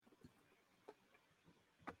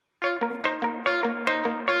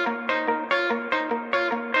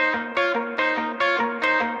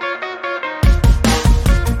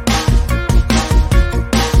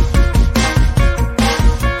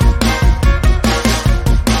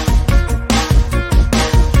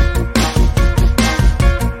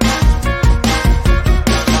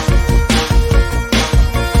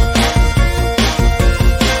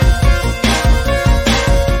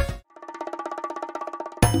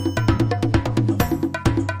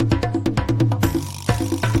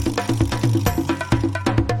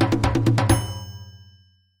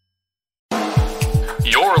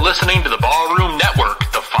listening to the Ballroom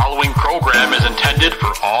Network. The following program is intended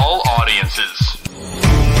for all audiences.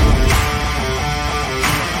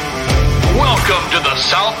 Welcome to the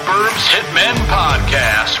South Burbs Hitmen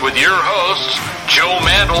podcast with your hosts, Joe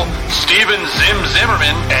Mandel, Steven Zim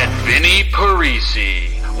Zimmerman, and Vinny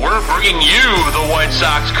Parisi. We're bringing you the White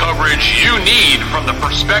Sox coverage you need from the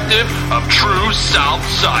perspective of true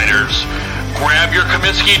Southsiders. Grab your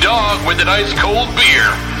Kaminsky dog with an ice-cold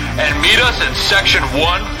beer and meet us in section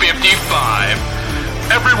 155.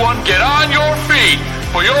 Everyone get on your feet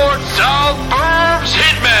for your South Burbs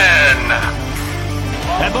Hitmen!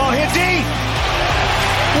 That ball hit deep.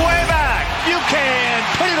 Way back. You can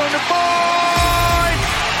put it on the board.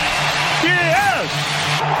 Yes.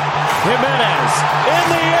 Jimenez in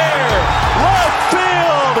the air. Left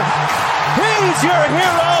field. He's your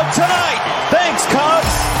hero tonight. Thanks,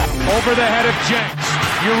 Cubs. Over the head of Jenks.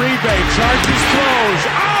 Uribe charges, throws.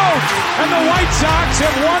 Out. And the White Sox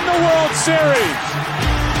have won the World Series.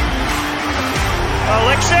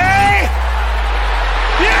 Alexei.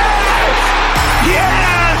 Yes.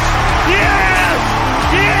 Yes! Yes!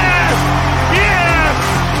 Yes! Yes!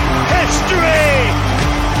 History!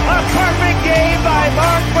 A perfect game by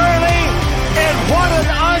Mark Burley, and what an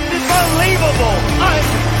unbelievable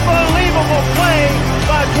play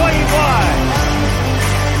by Dwayne White.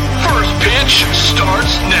 First pitch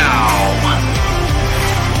starts now.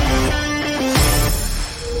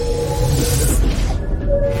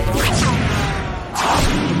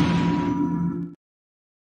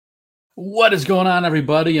 What is going on,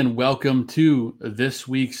 everybody, and welcome to this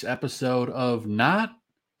week's episode of not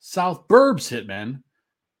South Burbs Hitmen,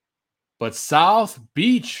 but South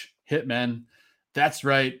Beach Hitmen. That's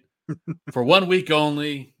right. For 1 week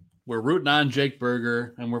only, we're rooting on Jake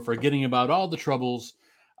Berger, and we're forgetting about all the troubles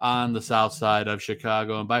on the south side of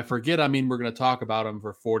Chicago. And by forget, I mean we're going to talk about them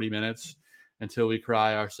for 40 minutes until we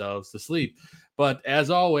cry ourselves to sleep. But as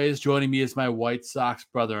always, joining me is my White Sox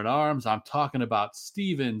brother-in-arms. I'm talking about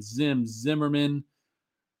Steven Zim Zimmerman.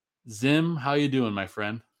 Zim, how you doing, my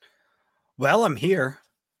friend? Well, I'm here.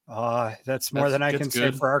 That's more than I can say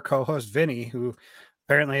for our co-host, Vinny, who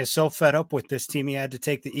apparently is so fed up with this team he had to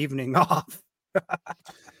take the evening off.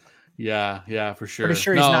 Yeah, for sure. Pretty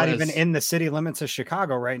sure he's not even in the city limits of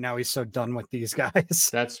Chicago right now. He's so done with these guys.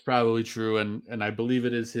 That's probably true, and I believe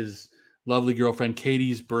it is his lovely girlfriend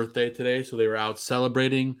Katie's birthday today, so they were out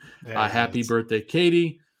celebrating. Happy birthday,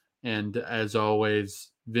 Katie. And as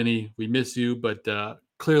always, Vinny, we miss you, but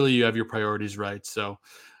clearly you have your priorities right, so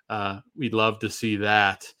we'd love to see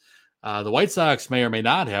that. The White Sox may or may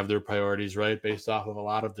not have their priorities right based off of a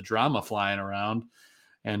lot of the drama flying around.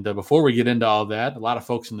 And before we get into all that, a lot of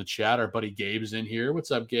folks in the chat, our buddy Gabe's in here.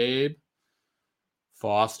 What's up, Gabe?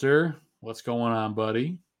 Foster, what's going on,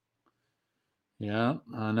 buddy? Yeah,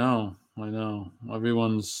 I know.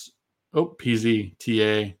 Everyone's PZ,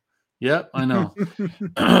 TA. Yep, I know.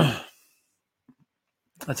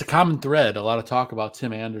 That's a common thread. A lot of talk about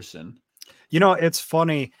Tim Anderson. You know, it's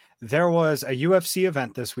funny. There was a UFC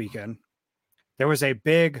event this weekend. There was a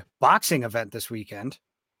big boxing event this weekend.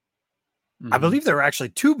 I believe there were actually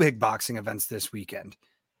two big boxing events this weekend.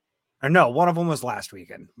 Or no, one of them was last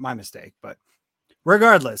weekend. My mistake. But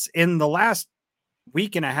regardless, in the last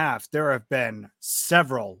week and a half, there have been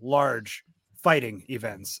several large fighting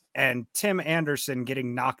events, and Tim Anderson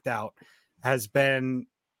getting knocked out it's gotten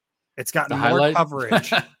more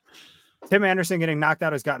coverage. Tim Anderson getting knocked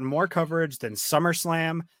out has gotten more coverage than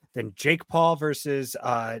SummerSlam, than Jake Paul versus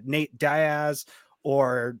Nate Diaz,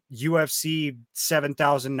 or UFC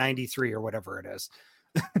 7093 or whatever it is.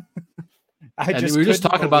 We were just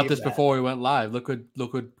talking about this before we went live. Look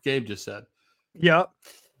what Gabe just said. Yep.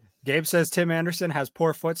 Gabe says Tim Anderson has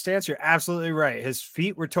poor foot stance. You're absolutely right. His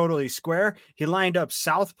feet were totally square. He lined up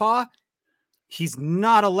southpaw. He's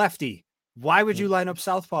not a lefty. Why would you line up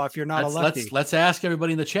southpaw if you're not a lefty? Let's ask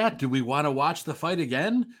everybody in the chat. Do we want to watch the fight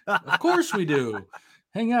again? Of course we do.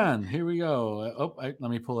 Hang on. Here we go.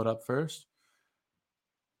 Let me pull it up first.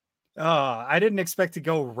 I didn't expect to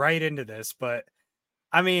go right into this, but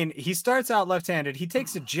I mean, he starts out left-handed. He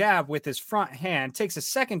takes a jab with his front hand, takes a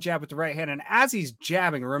second jab with the right hand, and as he's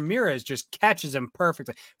jabbing, Ramirez just catches him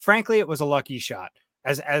perfectly. Frankly, it was a lucky shot.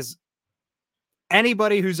 As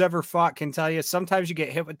anybody who's ever fought can tell you, sometimes you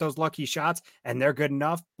get hit with those lucky shots, and they're good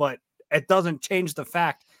enough, but it doesn't change the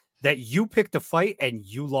fact that you picked a fight and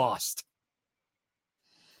you lost.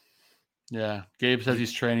 Yeah, Gabe says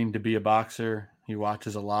he's training to be a boxer. He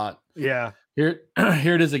watches a lot. Yeah. Here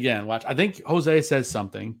it is again. Watch. I think Jose says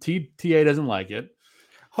something. TA doesn't like it.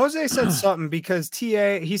 Jose said something because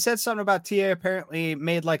he said something about TA apparently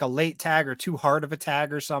made like a late tag or too hard of a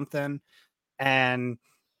tag or something. And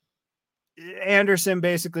Anderson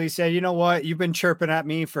basically said, you know what? You've been chirping at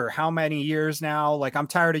me for how many years now? Like, I'm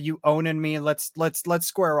tired of you owning me. Let's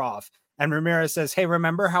square off. And Ramirez says, hey,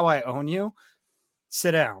 remember how I own you?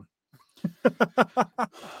 Sit down.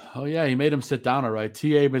 Oh, yeah. He made him sit down. All right.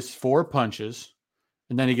 TA missed 4 punches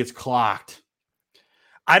and then he gets clocked.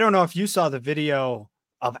 I don't know if you saw the video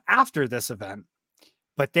of after this event,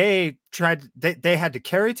 but they had to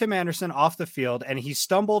carry Tim Anderson off the field and he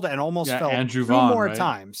stumbled and almost fell Andrew 2 Vaughn, more right?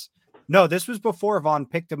 times. No, this was before Vaughn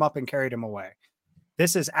picked him up and carried him away.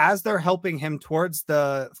 This is as they're helping him towards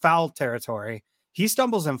the foul territory. He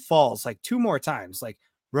stumbles and falls like 2 more times. Like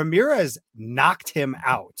Ramirez knocked him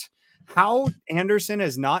out. How Anderson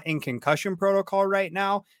is not in concussion protocol right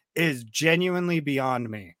now is genuinely beyond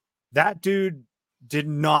me. That dude did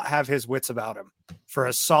not have his wits about him for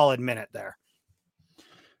a solid minute there.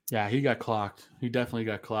 Yeah, he got clocked. He definitely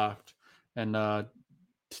got clocked. And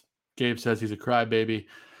Gabe says he's a crybaby.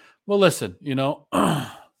 Well, listen,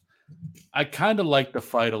 I kind of like the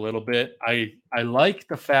fight a little bit. I like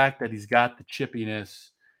the fact that he's got the chippiness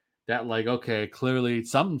that, like, okay, clearly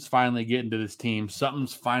something's finally getting to this team.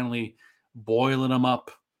 Something's finally boiling them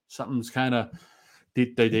up. Something's kind of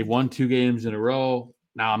they won 2 games in a row.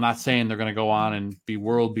 Now, I'm not saying they're going to go on and be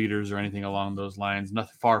world beaters or anything along those lines.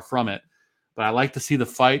 Nothing far from it. But I like to see the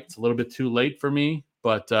fight. It's a little bit too late for me.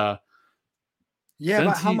 But yeah,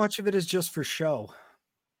 but how much of it is just for show?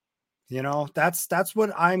 That's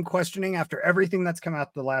what I'm questioning after everything that's come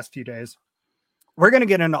out the last few days. We're going to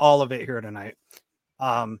get into all of it here tonight.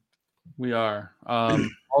 We are.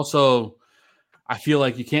 Also, I feel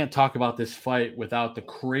like you can't talk about this fight without the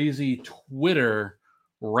crazy Twitter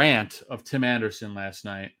rant of Tim Anderson last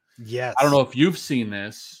night. Yes. I don't know if you've seen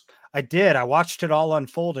this. I did. I watched it all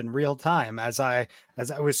unfold in real time as I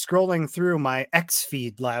was scrolling through my X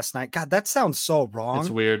feed last night. God, that sounds so wrong. It's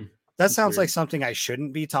weird. That sounds like something I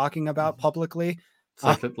shouldn't be talking about publicly.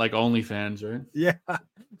 It's like OnlyFans, right? Yeah,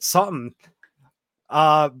 something.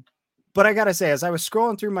 But I gotta say, as I was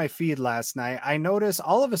scrolling through my feed last night, I noticed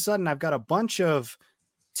all of a sudden I've got a bunch of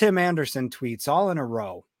Tim Anderson tweets all in a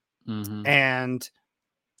row. Mm-hmm. And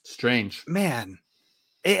strange, man,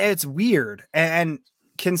 it's weird. And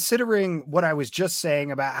considering what I was just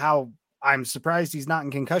saying about how I'm surprised he's not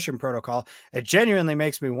in concussion protocol, it genuinely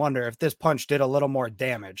makes me wonder if this punch did a little more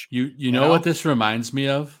damage. You know what this reminds me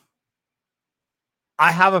of?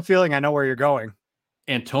 I have a feeling I know where you're going.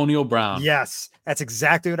 Antonio Brown. Yes, that's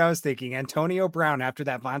exactly what I was thinking. Antonio Brown after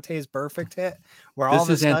that Vontae's perfect hit. Where all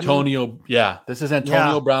this is Antonio. Yeah, this is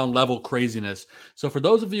Antonio Brown level craziness. So for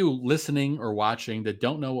those of you listening or watching that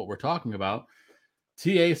don't know what we're talking about,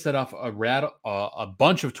 TA set off a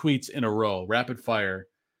bunch of tweets in a row, rapid fire,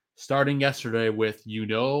 starting yesterday with,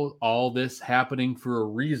 all this happening for a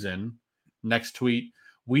reason. Next tweet,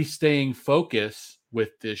 we staying focused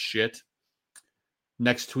with this shit.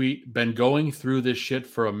 Next tweet, been going through this shit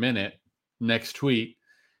for a minute. Next tweet,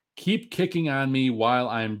 keep kicking on me while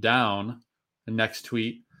I'm down. The next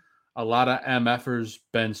tweet, a lot of MFers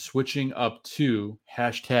been switching up to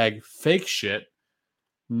 #fake shit.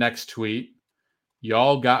 Next tweet,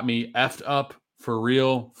 y'all got me effed up for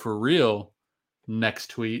real, for real. Next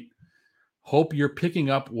tweet, hope you're picking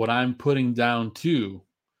up what I'm putting down too.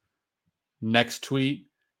 Next tweet,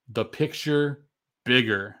 the picture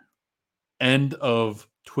bigger. End of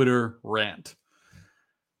Twitter rant.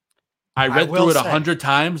 I read through it 100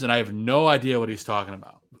 times and I have no idea what he's talking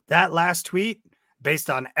about. That last tweet, based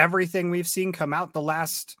on everything we've seen come out the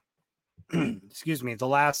last,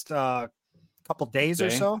 couple days or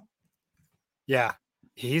so. Yeah,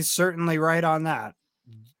 he's certainly right on that.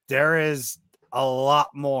 There is a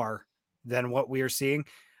lot more than what we are seeing.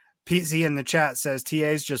 PZ in the chat says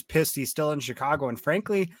TA's just pissed he's still in Chicago. And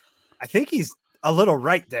frankly, I think he's a little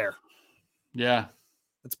right there. Yeah.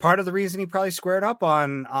 It's part of the reason he probably squared up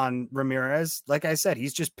on Ramirez. Like I said,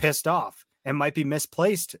 he's just pissed off and might be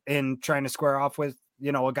misplaced in trying to square off with,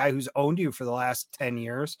 a guy who's owned you for the last 10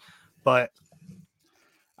 years. But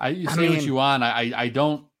what you want. I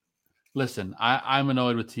don't listen. I'm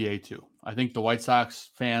annoyed with TA too. I think the White Sox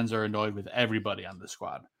fans are annoyed with everybody on the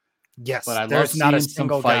squad. Yes. But I there's love not seeing a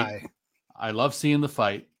single some fight. guy. I love seeing the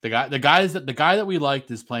fight. The guy that we liked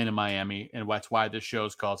is playing in Miami, and that's why this show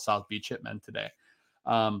is called South Beach Hitmen today.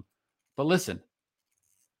 But listen,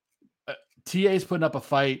 TA's putting up a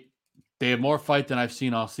fight. They have more fight than I've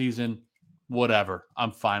seen all season. Whatever.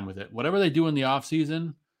 I'm fine with it. Whatever they do in the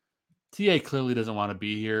offseason, TA clearly doesn't want to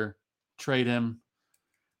be here. Trade him.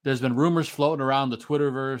 There's been rumors floating around the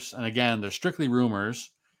Twitterverse, and again, they're strictly rumors,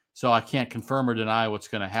 so I can't confirm or deny what's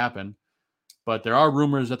going to happen. But there are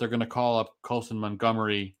rumors that they're going to call up Colson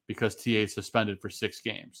Montgomery because TA is suspended for 6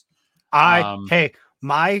 games. Hey,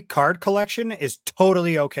 my card collection is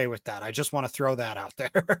totally okay with that. I just want to throw that out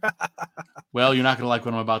there. Well, you're not going to like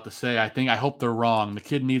what I'm about to say. I hope they're wrong. The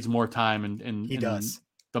kid needs more time in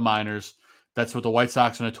the minors. That's what the White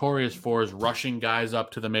Sox are notorious for, is rushing guys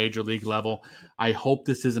up to the major league level. I hope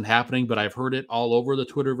this isn't happening, but I've heard it all over the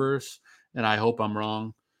Twitterverse, and I hope I'm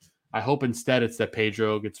wrong. I hope instead it's that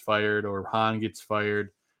Pedro gets fired or Hahn gets fired.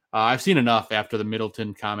 I've seen enough after the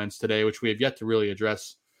Middleton comments today, which we have yet to really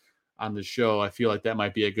address on the show. I feel like that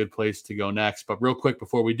might be a good place to go next. But real quick,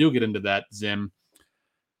 before we do get into that, Zim,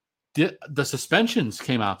 the suspensions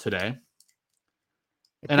came out today,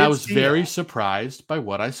 and I was very surprised by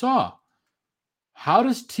what I saw. How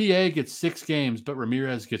does TA get 6 games, but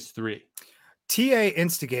Ramirez gets 3? TA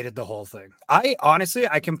instigated the whole thing.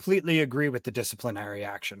 I completely agree with the disciplinary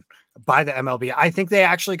action by the MLB. I think they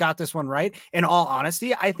actually got this one right. In all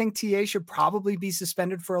honesty, I think TA should probably be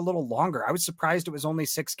suspended for a little longer. I was surprised it was only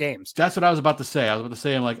 6 games. That's what I was about to say.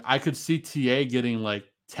 I'm like, I could see TA getting like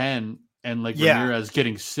 10 and like Ramirez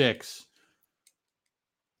getting 6.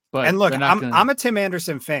 But and look, I'm a Tim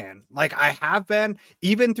Anderson fan. Like I have been,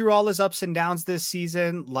 even through all his ups and downs this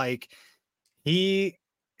season. Like he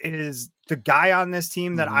is the guy on this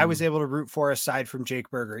team that I was able to root for aside from Jake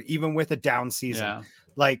Berger, even with a down season. Yeah.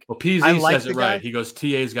 Like, well, PZ says it right. He goes,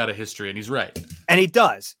 TA's got a history, and he's right. And he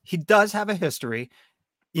does. He does have a history,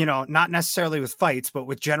 not necessarily with fights, but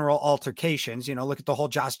with general altercations. Look at the whole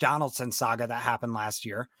Josh Donaldson saga that happened last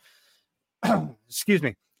year. Excuse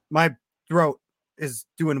me. My throat is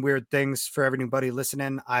doing weird things for everybody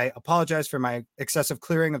listening. I apologize for my excessive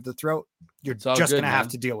clearing of the throat. You're just going to have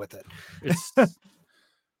to deal with it.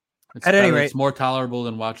 At any rate, it's more tolerable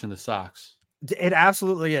than watching the Sox. It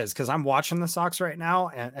absolutely is, because I'm watching the Sox right now,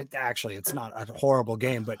 and actually, it's not a horrible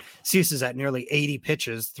game, but Cease is at nearly 80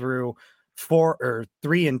 pitches through 3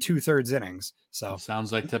 2/3 innings. So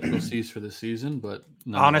sounds like typical Cease for the season, but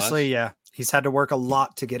honestly, yeah, he's had to work a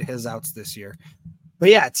lot to get his outs this year. But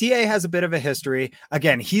yeah, TA has a bit of a history.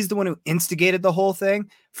 Again, he's the one who instigated the whole thing.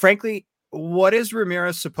 Frankly, what is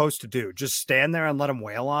Ramirez supposed to do? Just stand there and let him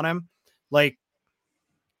wail on him? Like,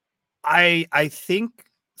 I think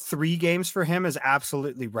 3 games for him is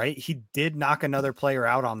absolutely right. He did knock another player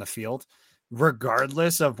out on the field,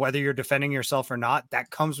 regardless of whether you're defending yourself or not. That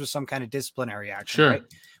comes with some kind of disciplinary action. Sure. Right?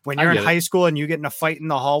 When you're in high school and you get in a fight in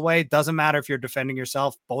the hallway, doesn't matter if you're defending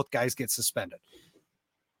yourself, both guys get suspended.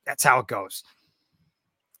 That's how it goes.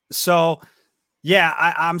 So, yeah,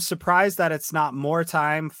 I'm surprised that it's not more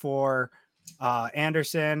time for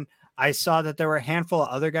Anderson. I saw that there were a handful of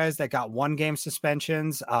other guys that got 1-game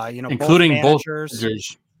suspensions, including both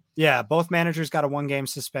managers. Yeah, both managers got a 1-game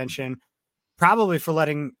suspension, probably for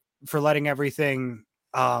letting everything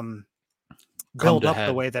build up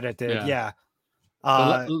the way that it did. Yeah.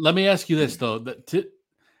 Let me ask you this though: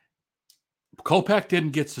 Kopech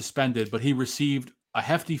didn't get suspended, but he received a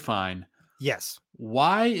hefty fine. Yes.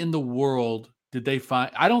 Why in the world did they fine?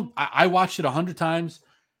 I watched it 100 times.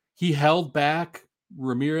 He held back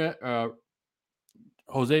Ramirez,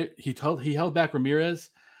 he held back Ramirez.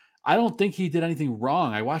 I don't think he did anything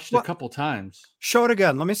wrong. I watched it a couple times. Show it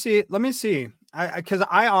again. Let me see. Because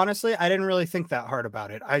I honestly, I didn't really think that hard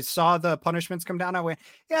about it. I saw the punishments come down. I went,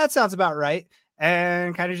 yeah, that sounds about right.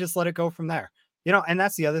 And kind of just let it go from there. And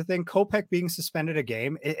that's the other thing. Kopech being suspended a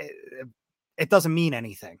game, it doesn't mean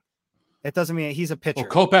anything. It doesn't mean he's a pitcher.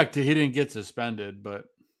 Well, Kopech, he didn't get suspended, but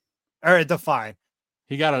or the fine.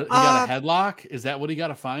 He got a headlock. Is that what he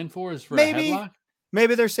got a fine for? Is for a headlock?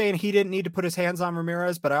 Maybe they're saying he didn't need to put his hands on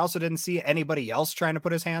Ramirez, but I also didn't see anybody else trying to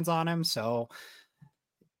put his hands on him. So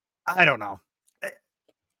I don't know.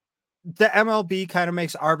 The MLB kind of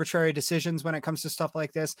makes arbitrary decisions when it comes to stuff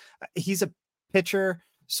like this. He's a pitcher,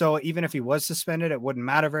 so even if he was suspended, it wouldn't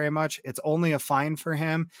matter very much. It's only a fine for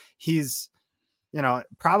him. He's,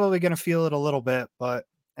 probably going to feel it a little bit, but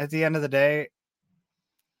at the end of the day,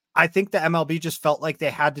 I think the MLB just felt like they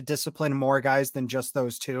had to discipline more guys than just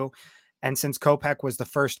those 2. And since Kopech was the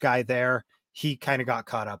first guy there, he kind of got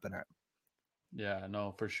caught up in it. Yeah,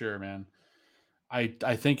 no, for sure, man. I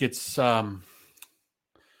think it's just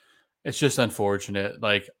unfortunate.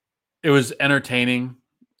 Like, it was entertaining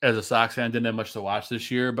as a Sox fan. Didn't have much to watch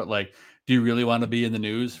this year, but like, do you really want to be in the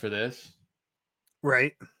news for this?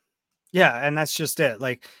 Right. Yeah. And that's just it.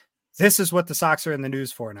 Like, this is what the Sox are in the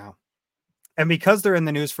news for now. And because they're in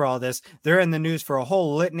the news for all this, they're in the news for a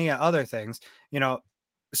whole litany of other things,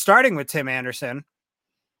 starting with Tim Anderson.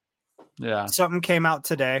 Yeah. Something came out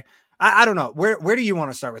today. I don't know. Where do you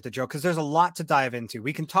want to start with the joke? Because there's a lot to dive into.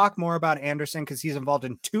 We can talk more about Anderson because he's involved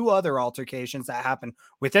in 2 other altercations that happened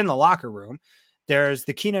within the locker room. There's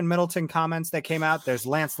the Keynan Middleton comments that came out. There's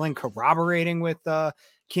Lance Lynn corroborating with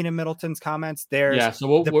Keynan Middleton's comments. There's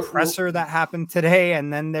the presser that happened today,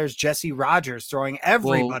 and then there's Jesse Rogers throwing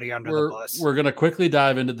everybody under the bus. We're going to quickly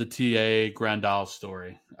dive into the TA Grandal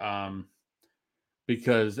story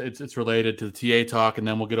because it's related to the TA talk, and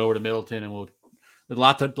then we'll get over to Middleton, and there's a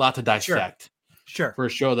lot to dissect. Sure. For a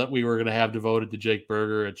show that we were going to have devoted to Jake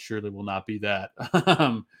Berger, it surely will not be that.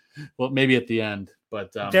 Well, maybe at the end,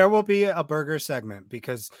 but there will be a Berger segment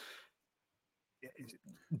because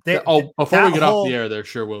before we get off the air, there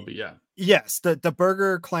sure will be. Yeah. Yes. The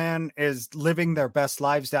Berger clan is living their best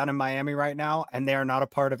lives down in Miami right now, and they are not a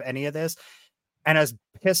part of any of this. And as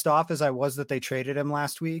pissed off as I was that they traded him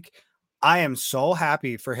last week, I am so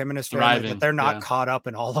happy for him and his family that they're not caught up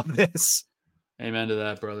in all of this. Amen to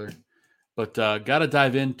that, brother. But got to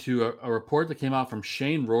dive into a report that came out from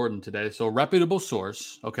Shane Rorden today. So a reputable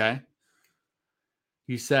source, okay?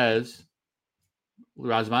 He says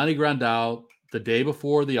Yasmani Grandal, the day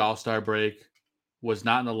before the All-Star break, was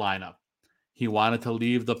not in the lineup. He wanted to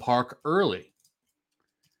leave the park early.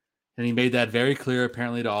 And he made that very clear,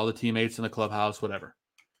 apparently, to all the teammates in the clubhouse, whatever.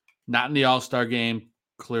 Not in the All-Star game.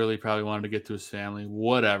 Clearly probably wanted to get to his family,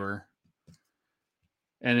 whatever.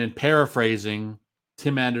 And in paraphrasing,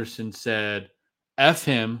 Tim Anderson said, F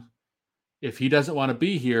him. If he doesn't want to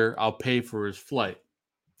be here, I'll pay for his flight.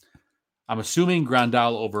 I'm assuming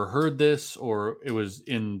Grandal overheard this, or it was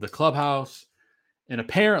in the clubhouse. And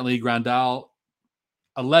apparently Grandal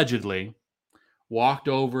allegedly walked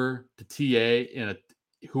over to TA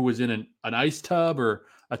who was in an ice tub or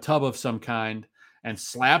a tub of some kind and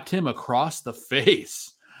slapped him across the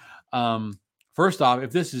face. First off,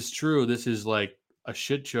 if this is true, this is like a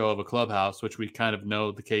shit show of a clubhouse, which we kind of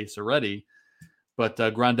know the case already. But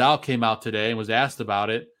Grandal came out today and was asked about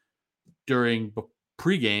it during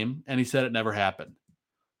pregame, and he said it never happened.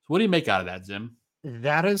 So what do you make out of that, Zim?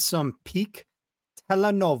 That is some peak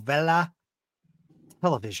telenovela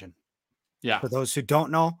television. Yeah. For those who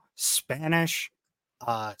don't know, Spanish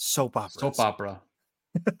soap opera. Soap opera.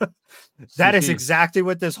 That is exactly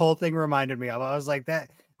what this whole thing reminded me of. I was like,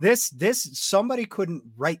 this somebody couldn't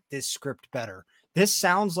write this script better. This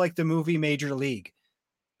sounds like the movie Major League,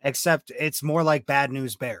 except it's more like Bad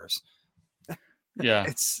News Bears. Yeah.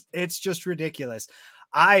 It's just ridiculous.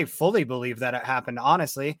 I fully believe that it happened.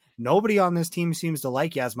 Honestly, nobody on this team seems to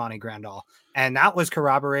like Yasmani Grandal. And that was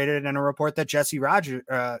corroborated in a report that Jesse Rogers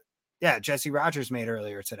made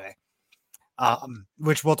earlier today,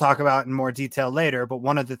 which we'll talk about in more detail later. But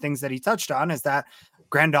one of the things that he touched on is that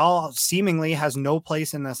Grandal seemingly has no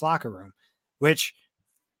place in this locker room, which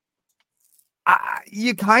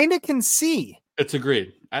you kind of can see. It's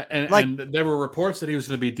agreed. And there were reports that he was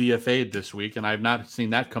going to be DFA'd this week, and I've not seen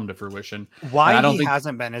that come to fruition. Why he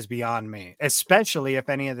hasn't been is beyond me, especially if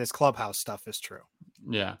any of this clubhouse stuff is true.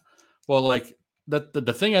 Yeah. Well, like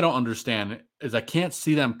the thing I don't understand is I can't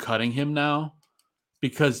see them cutting him now,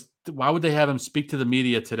 because why would they have him speak to the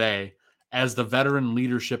media today as the veteran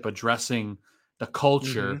leadership addressing the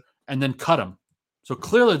culture and then cut him? So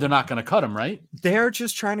clearly they're not going to cut him, right? They're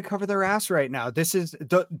just trying to cover their ass right now. This is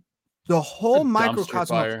the whole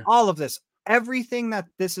microcosm of all of this. Everything that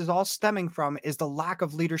this is all stemming from is the lack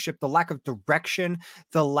of leadership, the lack of direction,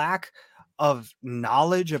 the lack of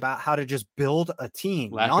knowledge about how to just build a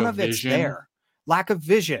team. None of it's there. Lack of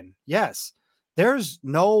vision. Yes. There's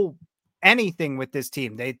no anything with this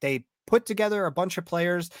team. They put together a bunch of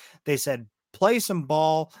players. They said, play some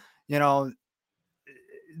ball. You know,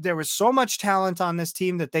 there was so much talent on this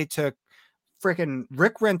team that they took freaking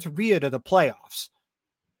Rick Renteria to the playoffs.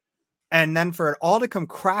 And then for it all to come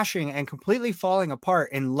crashing and completely falling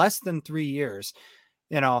apart in less than 3 years,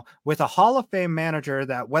 you know, with a Hall of Fame manager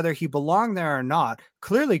that, whether he belonged there or not,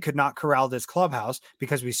 clearly could not corral this clubhouse,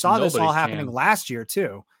 because we saw this all happening last year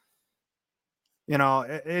too. You know,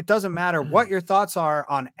 it doesn't matter what your thoughts are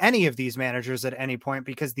on any of these managers at any point,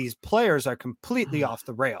 because these players are completely off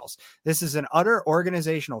the rails. This is an utter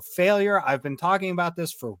organizational failure. I've been talking about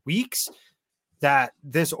this for weeks, that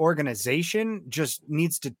this organization just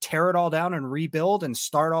needs to tear it all down and rebuild and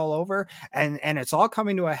start all over. And it's all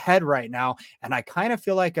coming to a head right now. And I kind of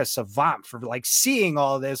feel like a savant for like seeing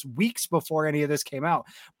all this weeks before any of this came out.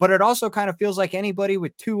 But it also kind of feels like anybody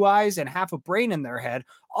with 2 eyes and half a brain in their head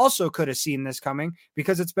also could have seen this coming,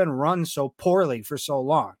 because it's been run so poorly for so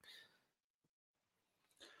long.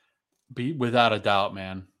 Without a doubt,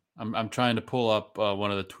 man. I'm trying to pull up one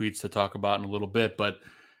of the tweets to talk about in a little bit, but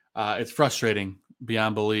it's frustrating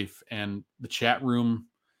beyond belief. And the chat room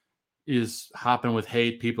is hopping with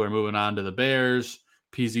hate. People are moving on to the Bears.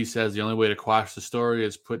 PZ says the only way to quash the story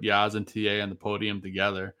is put Yaz and TA on the podium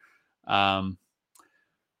together.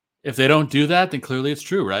 If they don't do that, then clearly it's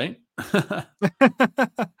true, right?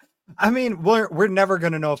 I mean, we're never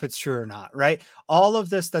going to know if it's true or not, right? All of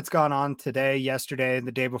this that's gone on today, yesterday, and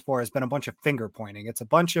the day before has been a bunch of finger pointing. It's a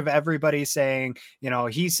bunch of everybody saying,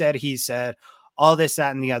 he said, all this,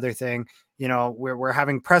 that, and the other thing. We're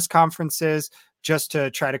having press conferences just to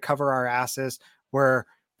try to cover our asses. We're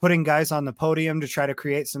putting guys on the podium to try to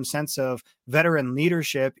create some sense of veteran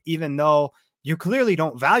leadership, even though you clearly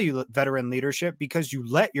don't value veteran leadership because you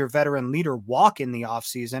let your veteran leader walk in the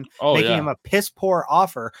offseason, making him a piss poor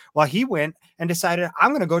offer while he went and decided, I'm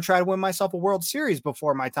going to go try to win myself a World Series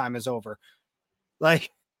before my time is over.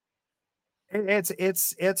 Like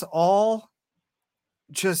it's all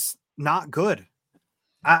just not good.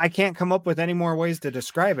 I can't come up with any more ways to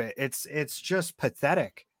describe it. It's just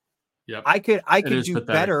pathetic. Yep. I could do pathetic.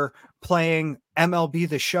 better playing MLB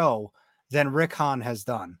The Show than Rick Hahn has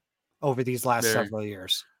done over these last several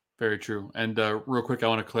years. Very true. And real quick, I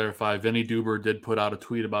want to clarify. Vinny Duber did put out a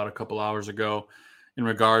tweet about a couple hours ago in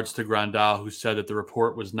regards to Grandal, who said that the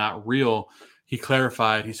report was not real. He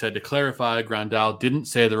clarified. He said, to clarify, Grandal didn't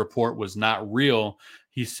say the report was not real.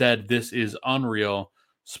 He said this is unreal.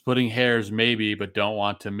 Splitting hairs maybe, but don't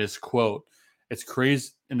want to misquote. It's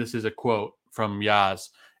crazy. And this is a quote from Yaz.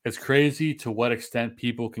 It's crazy to what extent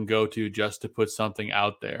people can go to just to put something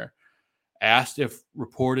out there. Asked if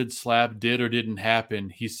reported slap did or didn't happen,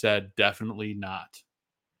 he said definitely not.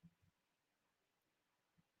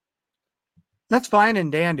 That's fine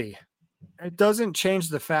and dandy. It doesn't change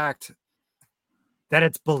the fact that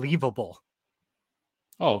it's believable.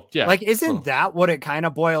 Oh, yeah. Like, isn't that what it kind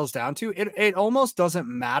of boils down to? It almost doesn't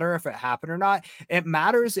matter if it happened or not. It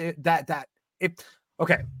matters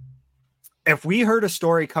okay. If we heard a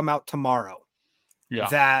story come out tomorrow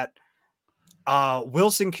that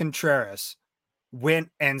Wilson Contreras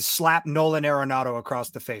went and slapped Nolan Arenado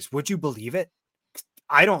across the face, would you believe it?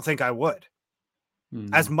 I don't think I would.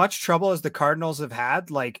 As much trouble as the Cardinals have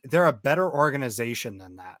had, like, they're a better organization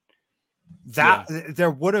than that. There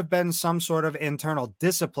would have been some sort of internal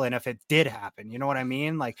discipline if it did happen. You know what I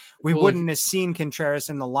mean? Like, we wouldn't have seen Contreras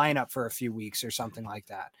in the lineup for a few weeks or something like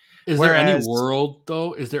that. Is there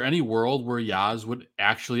any world where Yaz would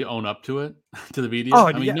actually own up to it, to the media? Oh,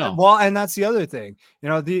 I mean, no. Well, and that's the other thing.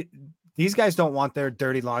 These guys don't want their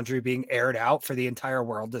dirty laundry being aired out for the entire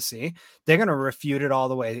world to see. They're going to refute it all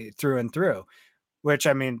the way through and through, which,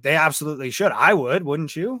 I mean, they absolutely should. I would,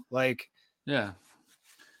 wouldn't you? Like, yeah.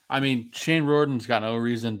 I mean, Shane Rorden's got no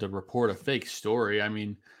reason to report a fake story. I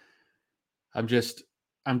mean, I'm just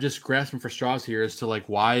grasping for straws here as to like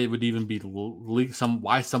why it would even be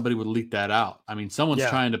why somebody would leak that out. I mean, someone's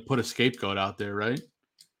trying to put a scapegoat out there, right?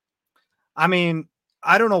 I mean,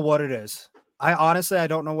 I don't know what it is. I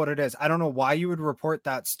don't know what it is. I don't know why you would report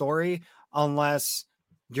that story unless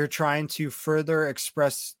you're trying to further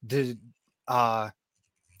express the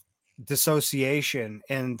dissociation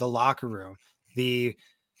in the locker room.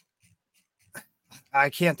 I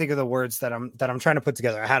can't think of the words that I'm trying to put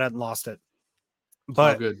together. I hadn't lost it.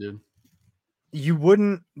 But good, dude. You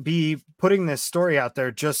wouldn't be putting this story out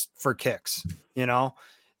there just for kicks. It's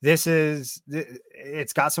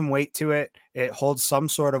got some weight to it. It holds some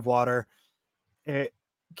sort of water. It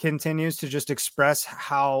continues to just express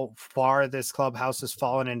how far this clubhouse has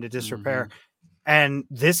fallen into disrepair. And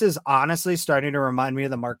this is honestly starting to remind me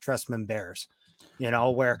of the Mark Trestman Bears,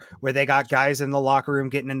 where they got guys in the locker room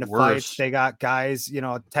getting into fights. They got guys,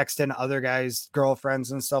 texting other guys'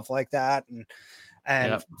 girlfriends and stuff like that.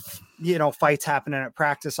 And fights happening at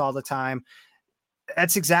practice all the time.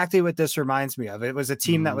 That's exactly what this reminds me of. It was a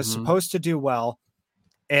team that was supposed to do well.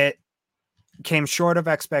 It came short of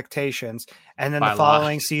expectations. And then the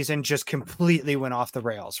following season just completely went off the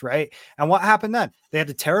rails. Right. And what happened then? They had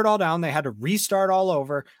to tear it all down. They had to restart all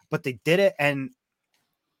over, but they did it. And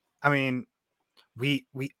I mean, we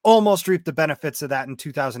almost reaped the benefits of that in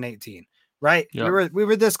 2018, right? Yep. We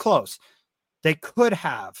were this close. They could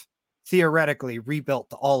have theoretically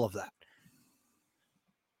rebuilt all of that.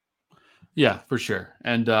 Yeah, for sure.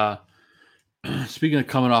 And speaking of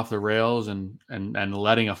coming off the rails and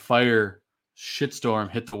letting a fire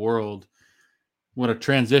shitstorm hit the world, I want to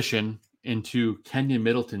transition into Keynan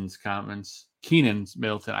Middleton's comments. Keynan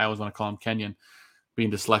Middleton, I always want to call him Kenyon,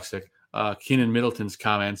 being dyslexic. Keynan Middleton's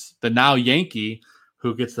comments, the now Yankee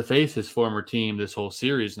who gets to face his former team this whole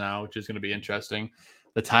series now, which is going to be interesting.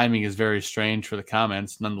 The timing is very strange for the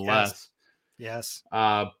comments nonetheless. Yes.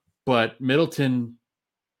 But Middleton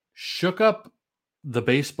shook up the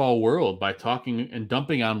baseball world by talking and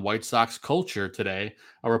dumping on White Sox culture today.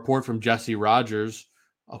 A report from Jesse Rogers,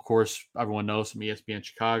 of course, everyone knows from ESPN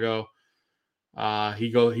Chicago.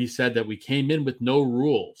 He said that we came in with no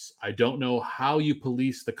rules. I don't know how you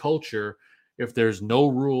police the culture if there's no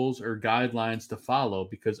rules or guidelines to follow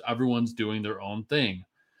because everyone's doing their own thing?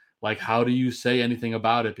 Like, how do you say anything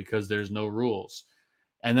about it because there's no rules?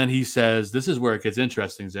 And then he says, this is where it gets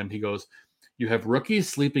interesting, Zim. He goes, you have rookies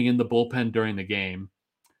sleeping in the bullpen during the game.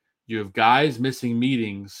 You have guys missing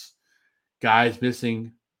meetings, guys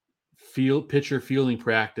missing pitcher fielding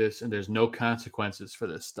practice, and there's no consequences for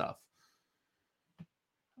this stuff.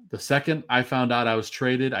 The second I found out I was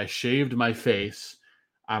traded, I shaved my face.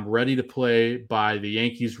 I'm ready to play by the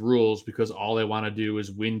Yankees rules because all I want to do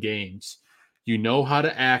is win games. You know how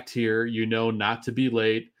to act here. You know not to be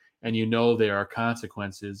late, and you know there are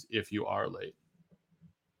consequences if you are late.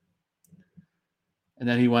 And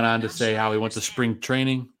then he went on to say how he went to spring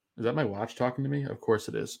training. Is that my watch talking to me? Of course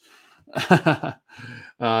it is.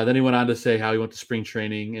 Then he went on to say how he went to spring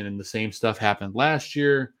training and the same stuff happened last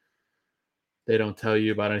year. They don't tell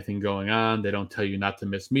you about anything going on. They don't tell you not to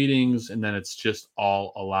miss meetings, and then it's just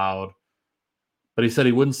all allowed. But he said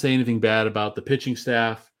he wouldn't say anything bad about the pitching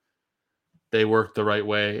staff. They worked the right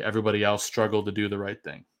way. Everybody else struggled to do the right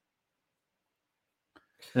thing.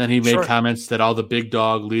 And then he made comments that all the big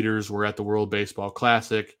dog leaders were at the World Baseball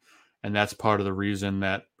Classic, and that's part of the reason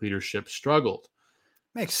that leadership struggled.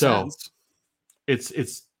 Makes sense.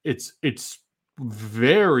 It's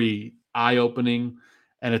very eye-opening,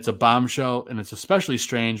 and it's a bombshell, and it's especially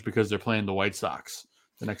strange because they're playing the White Sox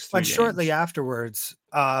the next 3 games. But shortly afterwards,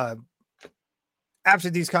 after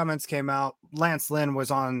these comments came out, Lance Lynn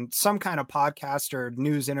was on some kind of podcast or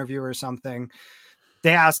news interview or something.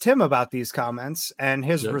 They asked him about these comments, and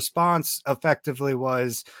his response effectively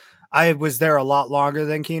was, I was there a lot longer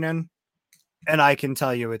than Keynan, and I can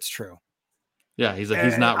tell you it's true. Yeah, he's like,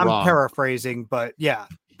 he's not wrong. I'm paraphrasing, but yeah,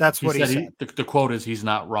 that's what he said. The quote is, he's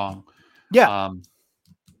not wrong. Yeah.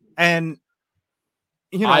 And,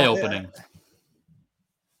 you know, eye-opening.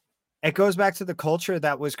 It goes back to the culture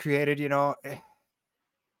that was created, you know.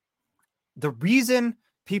 The reason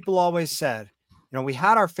people always said, you know, we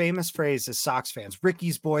had our famous phrase as Sox fans,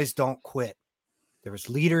 Ricky's boys don't quit. There was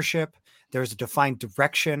leadership. There was a defined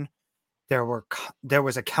direction. There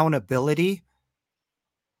was accountability.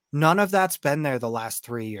 None of that's been there the last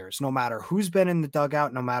 3 years, no matter who's been in the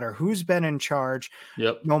dugout, no matter who's been in charge,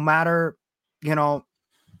 no matter, you know,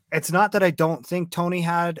 it's not that I don't think Tony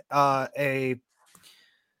had a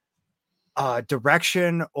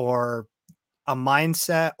direction or a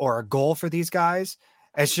mindset or a goal for these guys.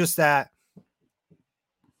 It's just that,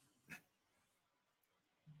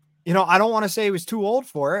 you know, I don't want to say he was too old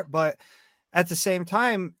for it, but at the same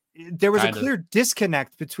time, there was a clear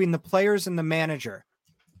disconnect between the players and the manager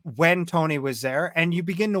when Tony was there. And you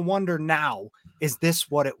begin to wonder now, is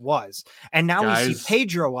this what it was? And now we see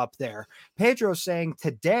Pedro up there. Pedro saying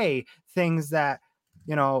today things that,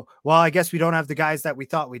 you know, well, I guess we don't have the guys that we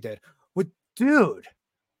thought we did. Well, dude,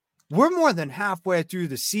 we're more than halfway through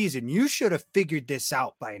the season. You should have figured this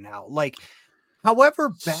out by now. Like, however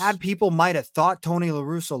bad people might have thought Tony La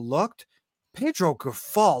Russa looked, Pedro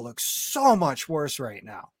Grifol looks so much worse right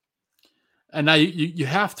now. And now you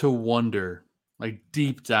have to wonder, like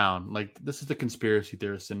deep down, like this is the conspiracy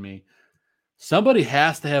theorist in me. Somebody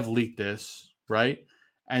has to have leaked this, right?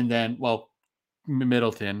 And then, well,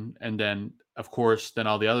 Middleton, and then, of course, then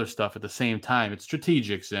all the other stuff at the same time. It's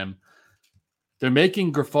strategic, Zim. They're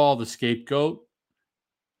making Grifol the scapegoat.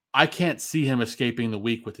 I can't see him escaping the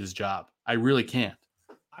week with his job. I really can't.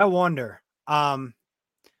 I wonder. The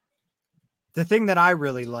thing that I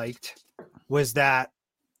really liked was that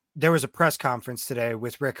there was a press conference today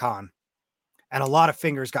with Rick Hahn, and a lot of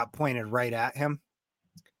fingers got pointed right at him,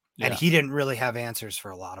 and he didn't really have answers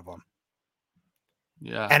for a lot of them.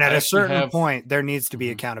 Yeah. And at a certain point, there needs to be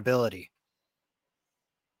accountability.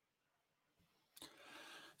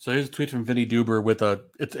 So here's a tweet from Vinny Duber with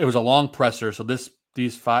it was a long presser. So these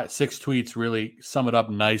 6 tweets really sum it up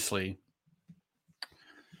nicely.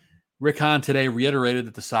 Rick Hahn today reiterated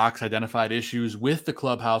that the Sox identified issues with the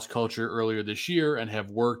clubhouse culture earlier this year and have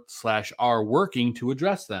worked/are working to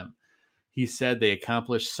address them. He said they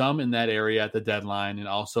accomplished some in that area at the deadline and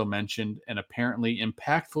also mentioned an apparently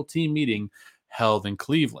impactful team meeting held in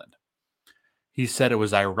Cleveland. He said it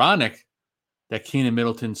was ironic that Keynan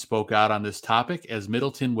Middleton spoke out on this topic, as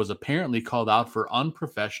Middleton was apparently called out for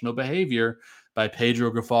unprofessional behavior by Pedro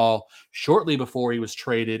Grifol shortly before he was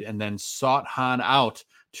traded, and then sought Hahn out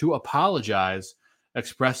to apologize,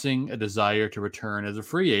 expressing a desire to return as a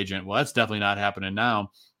free agent. Well, that's definitely not happening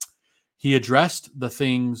now. He addressed the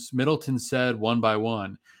things Middleton said one by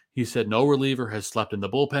one. He said no reliever has slept in the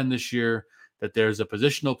bullpen this year, that there's a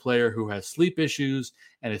positional player who has sleep issues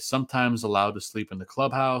and is sometimes allowed to sleep in the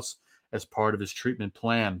clubhouse as part of his treatment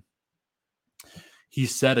plan. He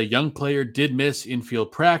said a young player did miss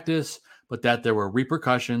infield practice, but that there were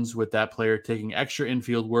repercussions with that player taking extra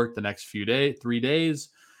infield work the next 3 days.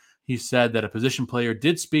 He said that a position player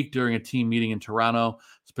did speak during a team meeting in Toronto,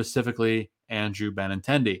 specifically Andrew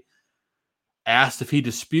Benintendi. Asked if he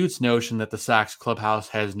disputes notion that the Sox clubhouse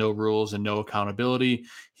has no rules and no accountability,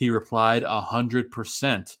 he replied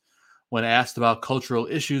 100%. When asked about cultural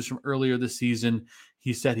issues from earlier this season,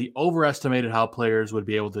 he said he overestimated how players would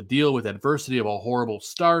be able to deal with adversity of a horrible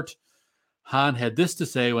start. Hahn had this to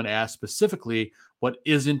say when asked specifically what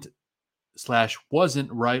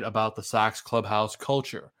isn't/wasn't right about the Sox clubhouse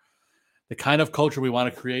culture. The kind of culture we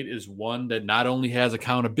want to create is one that not only has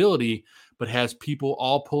accountability, but has people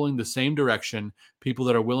all pulling the same direction, people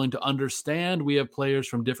that are willing to understand we have players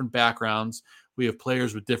from different backgrounds, we have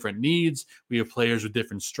players with different needs, we have players with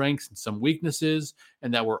different strengths and some weaknesses,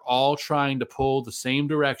 and that we're all trying to pull the same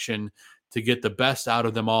direction to get the best out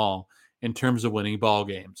of them all in terms of winning ball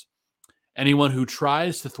games. Anyone who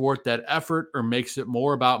tries to thwart that effort or makes it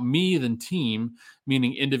more about me than team,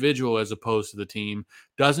 meaning individual as opposed to the team,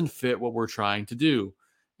 doesn't fit what we're trying to do.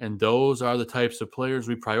 And those are the types of players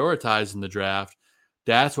we prioritize in the draft.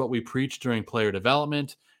 That's what we preach during player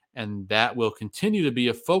development, and that will continue to be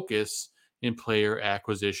a focus in player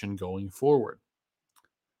acquisition going forward.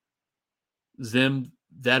 Zim,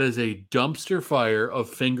 that is a dumpster fire of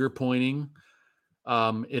finger pointing.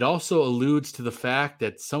 It also alludes to the fact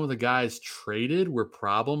that some of the guys traded were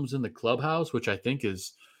problems in the clubhouse, which I think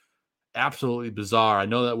is absolutely bizarre. I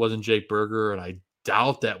know that wasn't Jake Berger, and I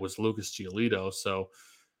doubt that was Lucas Giolito. So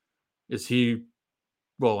is he?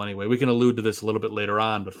 Well, anyway, we can allude to this a little bit later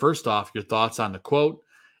on. But first off, your thoughts on the quote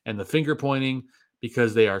and the finger pointing,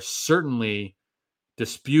 because they are certainly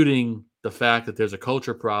disputing the fact that there's a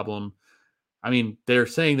culture problem. I mean, they're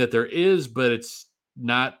saying that there is, but it's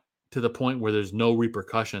not to the point where there's no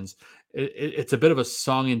repercussions. It's a bit of a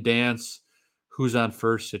song and dance, who's on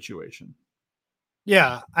first situation.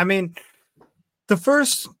 Yeah. I mean, the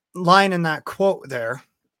first line in that quote there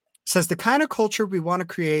says the kind of culture we want to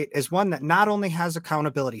create is one that not only has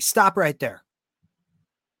accountability. Stop right there.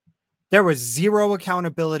 There was zero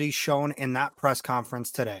accountability shown in that press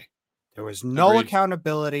conference today. There was no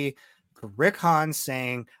accountability for Rick Hahn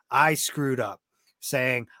saying, I screwed up,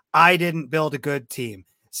 saying, I didn't build a good team,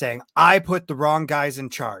 saying, I put the wrong guys in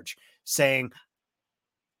charge, saying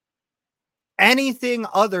anything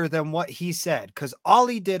other than what he said, because all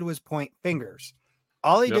he did was point fingers.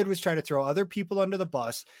 All he did was try to throw other people under the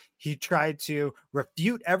bus. He tried to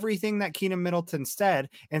refute everything that Keynan Middleton said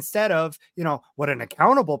instead of, what an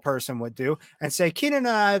accountable person would do and say, Keynan and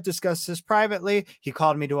I have discussed this privately. He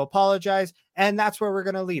called me to apologize, and that's where we're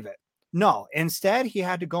going to leave it. No, instead, he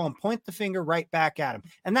had to go and point the finger right back at him.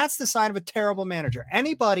 And that's the sign of a terrible manager.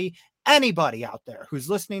 Anybody out there who's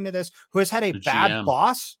listening to this, who has had a bad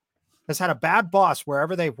boss, has had a bad boss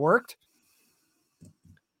wherever they've worked,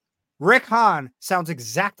 Rick Hahn sounds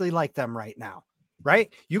exactly like them right now,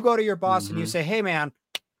 right? You go to your boss and you say, hey, man,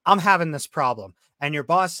 I'm having this problem. And your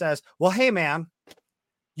boss says, well, hey, man,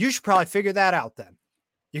 you should probably figure that out then.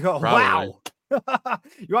 You go, wow.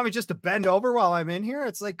 You want me just to bend over while I'm in here?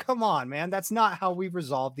 It's like, come on, man. That's not how we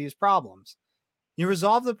resolve these problems. You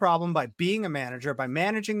resolve the problem by being a manager, by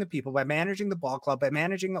managing the people, by managing the ball club, by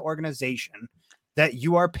managing the organization that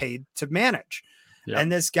you are paid to manage. Yep.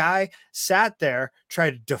 And this guy sat there,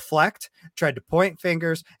 tried to deflect, tried to point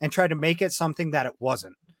fingers, and tried to make it something that it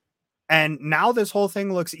wasn't. And now this whole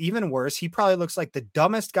thing looks even worse. He probably looks like the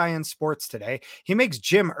dumbest guy in sports today. He makes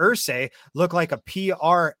Jim Irsay look like a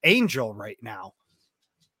PR angel right now.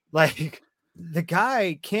 Like, the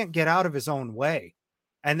guy can't get out of his own way.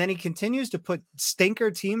 And then he continues to put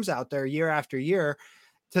stinker teams out there year after year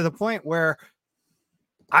to the point where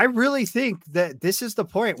I really think that this is the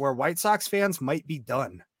point where White Sox fans might be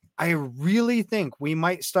done. I really think we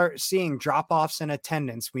might start seeing drop-offs in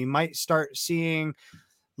attendance. We might start seeing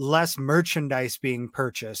less merchandise being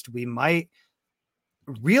purchased. We might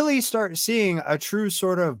really start seeing a true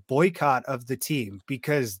sort of boycott of the team,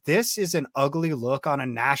 because this is an ugly look on a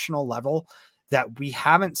national level that we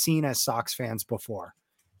haven't seen as Sox fans before.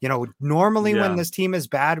 Normally when this team is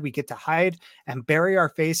bad, we get to hide and bury our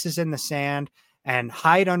faces in the sand and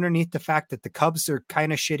hide underneath the fact that the Cubs are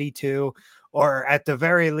kind of shitty too, or at the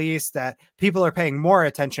very least that people are paying more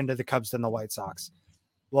attention to the Cubs than the White Sox.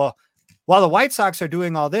 Well, while the White Sox are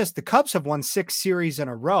doing all this, the Cubs have won 6 series in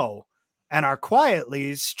a row and are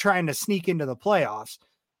quietly trying to sneak into the playoffs.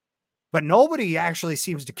 But nobody actually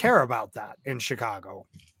seems to care about that in Chicago.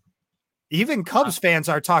 Even Cubs fans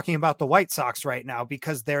are talking about the White Sox right now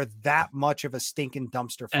because they're that much of a stinking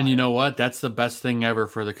dumpster fire. And you know what? That's the best thing ever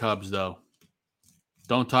for the Cubs, though.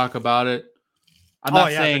 Don't talk about it. I'm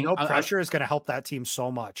not saying no pressure is going to help that team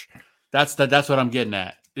so much. That's what I'm getting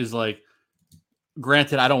at. Is like,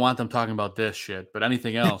 granted, I don't want them talking about this shit, but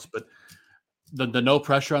anything else. But the no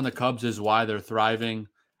pressure on the Cubs is why they're thriving.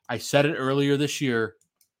 I said it earlier this year,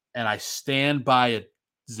 and I stand by it,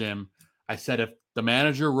 Zim. I said if the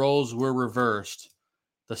manager roles were reversed,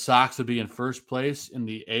 the Sox would be in first place in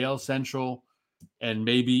the AL Central, and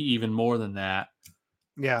maybe even more than that.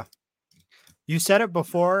 Yeah. You said it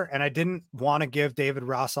before, and I didn't want to give David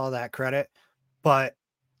Ross all that credit, but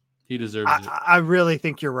he deserves it. I really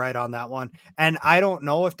think you're right on that one. And I don't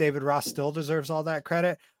know if David Ross still deserves all that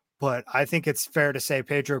credit, but I think it's fair to say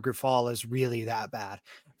Pedro Grifol is really that bad.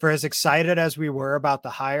 For as excited as we were about the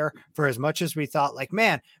hire, for as much as we thought like,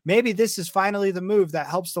 man, maybe this is finally the move that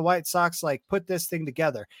helps the White Sox like put this thing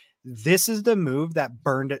together. This is the move that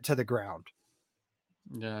burned it to the ground.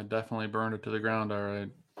 Yeah, definitely burned it to the ground. All right.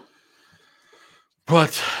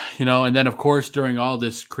 But, and then of course, during all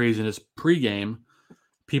this craziness pregame,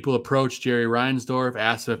 people approached Jerry Reinsdorf,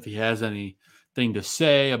 asked if he has anything to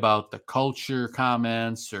say about the culture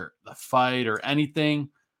comments or the fight or anything.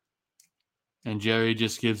 And Jerry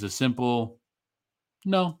just gives a simple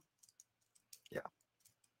no.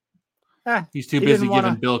 Yeah. He's too busy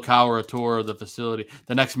giving Bill Cowher a tour of the facility.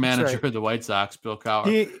 The next manager of the White Sox, Bill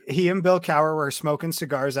Cowher. He and Bill Cowher were smoking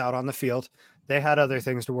cigars out on the field. They had other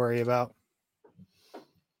things to worry about.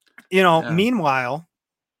 Meanwhile,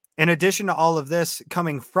 in addition to all of this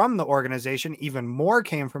coming from the organization, even more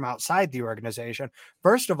came from outside the organization.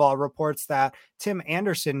 First of all, reports that Tim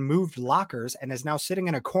Anderson moved lockers and is now sitting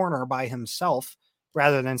in a corner by himself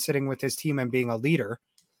rather than sitting with his team and being a leader.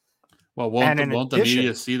 Well, won't the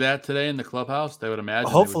media see that today in the clubhouse? They would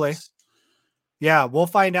imagine. Hopefully. Yeah, we'll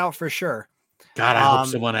find out for sure. God, I hope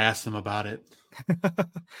someone asked him about it.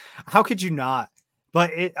 How could you not?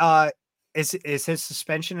 But it is his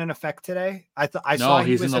suspension in effect today? I saw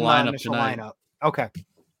he was in the initial lineup. Okay.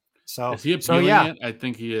 So is he appealing it? I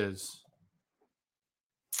think he is.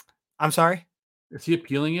 I'm sorry? Is he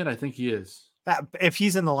appealing it? I think he is. If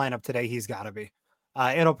he's in the lineup today, he's got to be.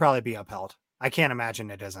 It'll probably be upheld. I can't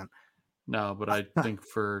imagine it isn't. No, but I think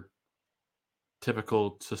for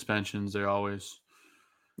typical suspensions, they always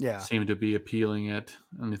seem to be appealing it.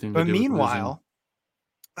 Anything but meanwhile,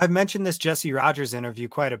 I've mentioned this Jesse Rogers interview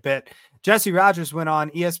quite a bit. Jesse Rogers went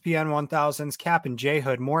on ESPN 1000's Cap and J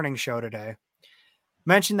Hood morning show today.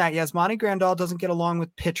 Mentioned that Yasmani Grandal doesn't get along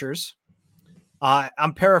with pitchers.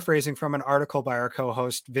 I'm paraphrasing from an article by our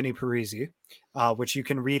co-host, Vinny Parisi, which you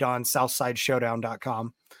can read on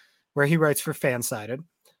SouthsideShowdown.com, where he writes for Fansided.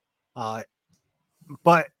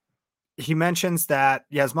 But he mentions that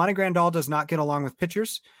Yasmani Grandal does not get along with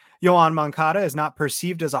pitchers. Yoan Moncada is not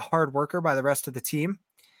perceived as a hard worker by the rest of the team.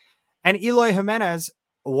 And Eloy Jimenez,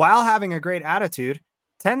 while having a great attitude,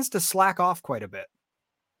 tends to slack off quite a bit.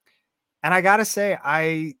 And I got to say,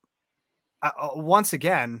 I once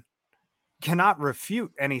again cannot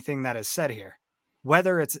refute anything that is said here.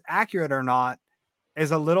 Whether it's accurate or not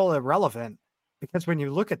is a little irrelevant, because when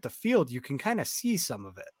you look at the field, you can kind of see some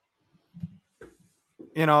of it.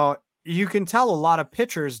 You can tell a lot of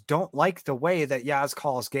pitchers don't like the way that Yaz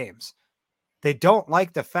calls games. They don't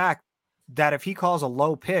like the fact that if he calls a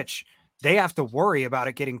low pitch, they have to worry about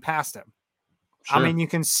it getting past him. Sure. I mean, you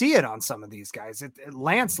can see it on some of these guys.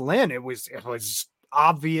 Lance Lynn, it was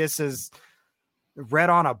obvious as red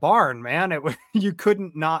on a barn, man. You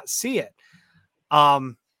couldn't not see it.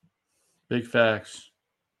 Big facts.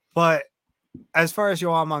 But as far as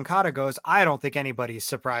Yoan Moncada goes, I don't think anybody's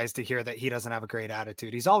surprised to hear that he doesn't have a great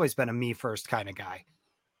attitude. He's always been a me first kind of guy.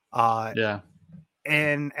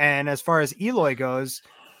 And as far as Eloy goes,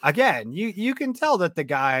 again, you can tell that the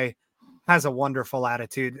guy has a wonderful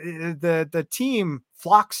attitude. The team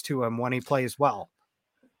flocks to him when he plays well.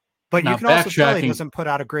 But now, you can also tell he doesn't put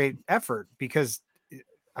out a great effort because,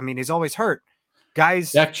 I mean, he's always hurt.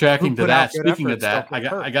 Guys, backtracking to that. Speaking of that,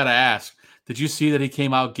 I got to ask: did you see that he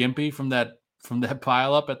came out gimpy from that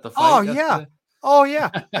pile up at the fight? Oh yeah.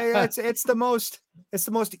 It's the most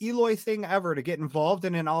Eloy thing ever to get involved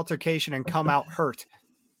in an altercation and come out hurt.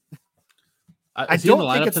 I don't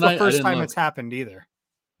think it's the first time it's happened either.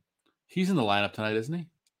 He's in the lineup tonight, isn't he?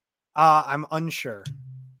 I'm unsure.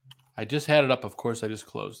 I just had it up. Of course, I just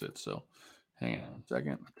closed it. So hang on a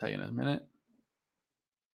second. I'll tell you in a minute.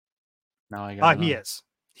 Now I got he is.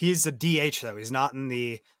 He's a DH, though. He's not in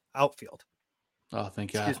the outfield. Oh,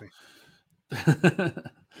 thank God. Excuse me.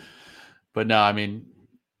 But no, I mean,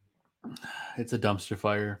 it's a dumpster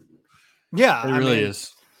fire. Yeah. It really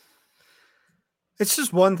is. It's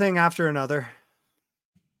just one thing after another.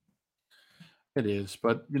 It is.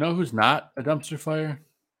 But you know who's not a dumpster fire?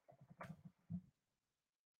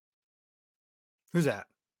 Who's that?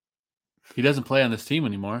 He doesn't play on this team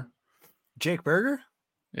anymore. Jake Burger?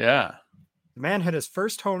 Yeah. The man hit his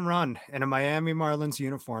first home run in a Miami Marlins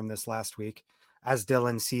uniform this last week as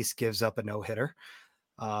Dylan Cease gives up a no-hitter.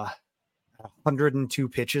 102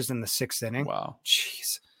 pitches in the 6th inning. Wow.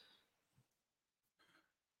 Jeez.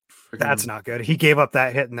 That's not good. He gave up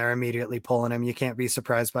that hit and they're immediately pulling him. You can't be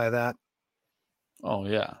surprised by that. Oh,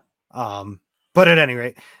 yeah. But at any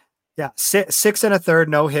rate, yeah, 6 1/3,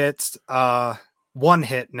 no hits, 1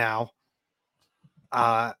 hit now,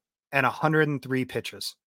 and 103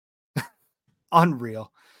 pitches.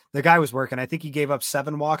 Unreal. The guy was working. I think he gave up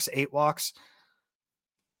 7 walks, 8 walks,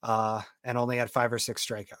 and only had 5 or 6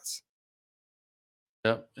 strikeouts.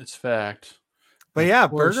 Yep, it's fact. But yeah,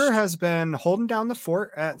 Burger has been holding down the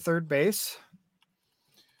fort at third base.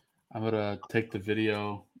 I'm going to take the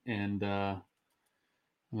video and I'm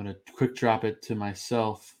going to quick drop it to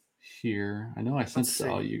myself here. I know I sent it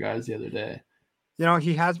to all you guys the other day. You know,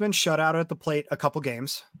 he has been shut out at the plate a couple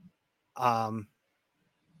games. I'm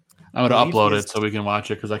going to upload it so we can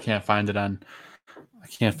watch it because I can't find it on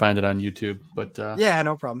YouTube. But yeah,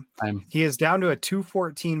 no problem. He is down to a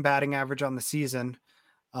 214 batting average on the season.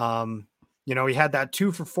 You know, he had that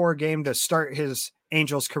 2-for-4 game to start his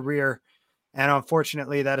Angels career, and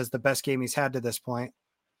unfortunately, that is the best game he's had to this point.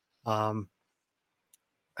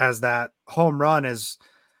 As that home run is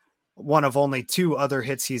one of only 2 other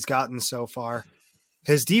hits he's gotten so far.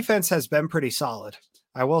 His defense has been pretty solid.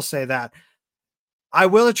 I will say that. I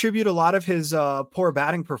will attribute a lot of his poor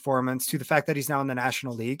batting performance to the fact that he's now in the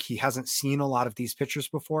National League. He hasn't seen a lot of these pitchers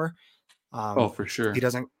before. For sure. He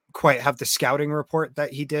doesn't quite have the scouting report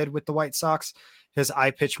that he did with the White Sox. His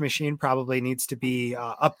eye pitch machine probably needs to be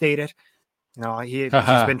updated. You know, he's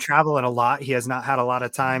been traveling a lot. He has not had a lot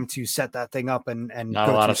of time to set that thing up and not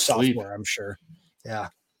go a lot through of sleep. software, I'm sure. Yeah.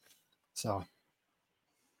 So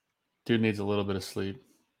dude needs a little bit of sleep.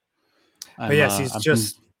 But yes, he's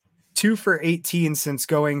just 2 for 18 since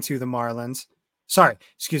going to the Marlins. Sorry,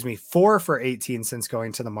 excuse me, 4 for 18 since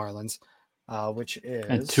going to the Marlins, which is...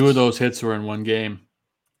 And 2 of those hits were in one game.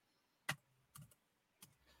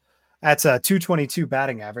 That's a 222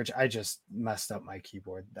 batting average. I just messed up my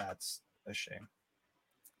keyboard. That's a shame.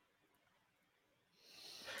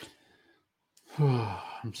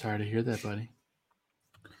 I'm sorry to hear that, buddy.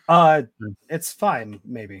 It's fine,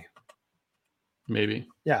 maybe. Maybe.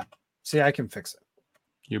 Yeah. See, I can fix it.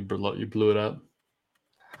 You blew it up?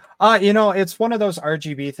 You know, it's one of those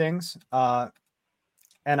RGB things.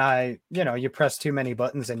 And you press too many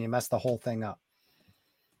buttons and you mess the whole thing up.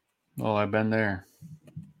 Oh, I've been there.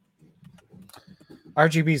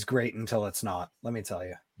 RGB is great until it's not, let me tell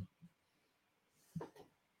you.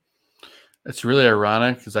 It's really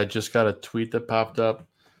ironic because I just got a tweet that popped up.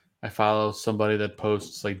 I follow somebody that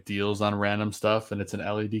posts like deals on random stuff, and it's an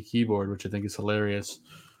LED keyboard, which I think is hilarious.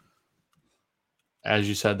 As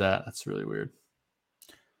you said that, that's really weird.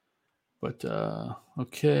 But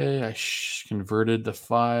okay, I converted the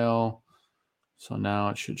file, so now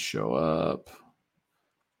it should show up.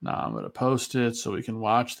 Now I'm going to post it so we can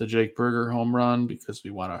watch the Jake Burger home run because we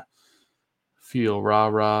want to feel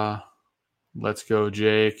rah-rah. Let's go,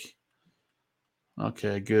 Jake.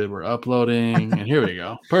 Okay, good. We're uploading, and here we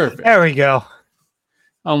go. Perfect. There we go.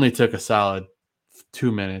 Only took a solid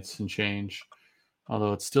 2 minutes and change,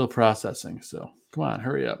 although it's still processing. So come on,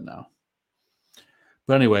 hurry up now.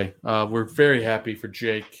 But anyway, we're very happy for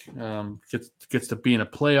Jake. Gets to be in a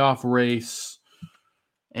playoff race,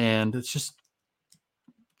 and it's just.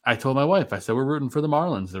 I told my wife, I said, we're rooting for the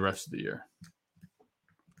Marlins the rest of the year.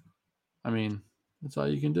 I mean, that's all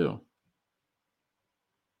you can do.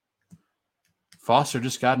 Foster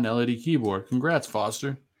just got an LED keyboard. Congrats,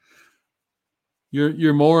 Foster.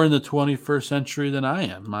 You're more in the 21st century than I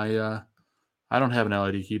am. I don't have an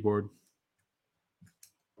LED keyboard.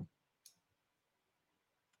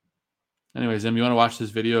 Anyways, Zim, you want to watch this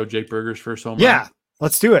video of Jake Burger's first home run? Yeah,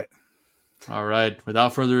 let's do it. All right.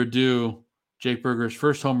 Without further ado, Jake Burger's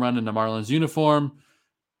first home run in the Marlins uniform.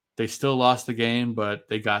 They still lost the game, but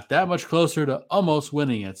they got that much closer to almost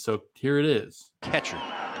winning it. So here it is. Catcher,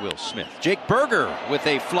 Will Smith. Jake Burger with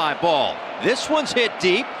a fly ball. This one's hit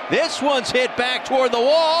deep. This one's hit back toward the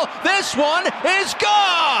wall. This one is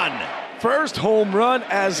gone. First home run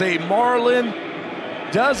as a Marlin.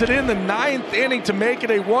 Does it in the 9th inning to make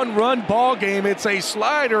it a 1-run ball game. It's a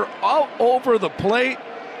slider all over the plate.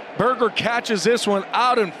 Burger catches this one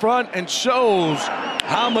out in front and shows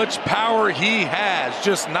how much power he has.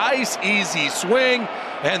 Just nice, easy swing,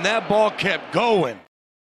 and that ball kept going.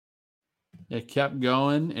 It kept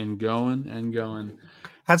going and going and going.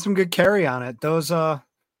 Had some good carry on it. Those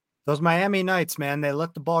Miami Knights, man, they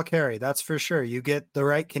let the ball carry. That's for sure. You get the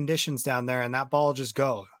right conditions down there, and that ball just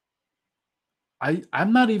goes.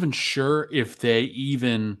 I'm not even sure if they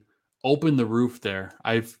even opened the roof there.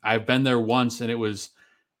 I've been there once, and it was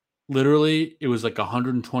like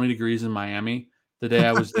 120 degrees in Miami the day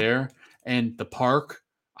I was there, and the park,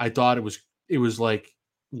 I thought it was like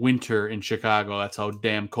winter in Chicago. That's how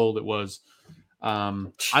damn cold it was.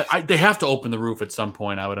 They have to open the roof at some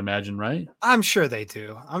point, I would imagine, right? I'm sure they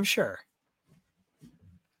do. I'm sure.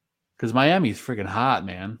 Because Miami's freaking hot,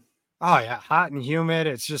 man. Oh yeah, hot and humid.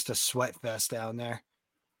 It's just a sweat fest down there.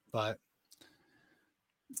 But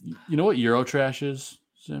you know what Eurotrash is,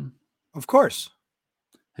 Zim? Of course.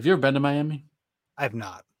 Have you ever been to Miami? I've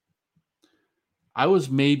not. I was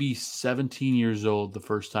maybe 17 years old the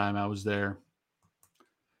first time I was there.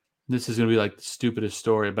 This is going to be like the stupidest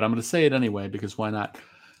story, but I'm going to say it anyway because why not?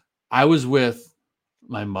 I was with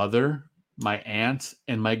my mother, my aunt,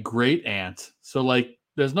 and my great aunt. So like,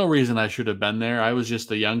 there's no reason I should have been there. I was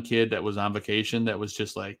just a young kid that was on vacation that was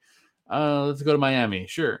just like, let's go to Miami.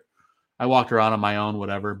 Sure. I walked around on my own,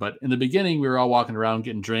 whatever. But in the beginning, we were all walking around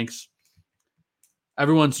getting drinks. All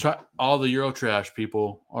the Eurotrash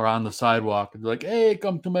people are on the sidewalk. They're like, hey,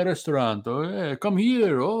 come to my restaurant. Or, hey, come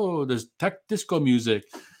here. Oh, there's tech disco music.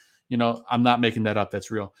 You know, I'm not making that up.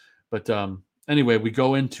 That's real. But anyway, we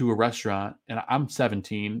go into a restaurant, and I'm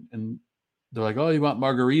 17, and they're like, oh, you want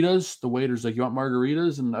margaritas? The waiter's like, you want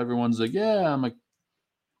margaritas? And everyone's like, yeah. I'm like,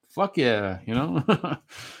 fuck yeah, you know?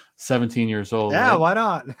 17 years old. Yeah, right? why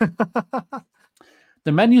not?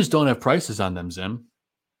 The menus don't have prices on them, Zim.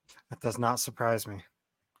 That does not surprise me.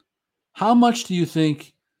 How much do you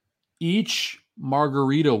think each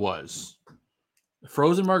margarita was?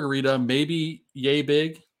 Frozen margarita, maybe yay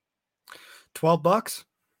big. $12?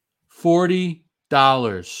 $40.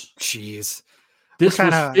 Jeez. This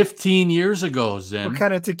was 15 years ago, Zim. What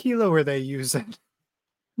kind of tequila were they using?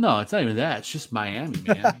 No, it's not even that. It's just Miami,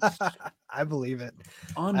 man. I believe it.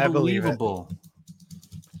 Unbelievable.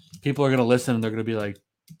 People are going to listen and they're going to be like,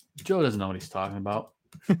 Joe doesn't know what he's talking about.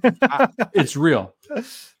 It's real.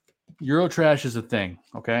 Eurotrash is a thing,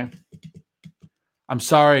 okay? I'm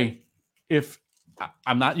sorry if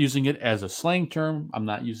I'm not using it as a slang term. I'm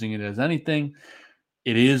not using it as anything.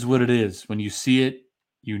 It is what it is. When you see it,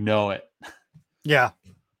 you know it. Yeah.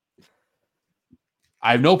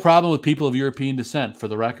 I have no problem with people of European descent, for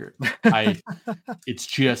the record. It's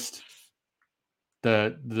just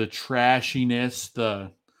the trashiness,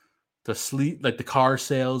 the sleep, like the car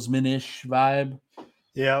salesman-ish vibe.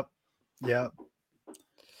 Yep.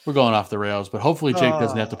 We're going off the rails, but hopefully Jake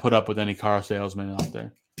doesn't have to put up with any car salesman out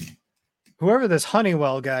there. Whoever this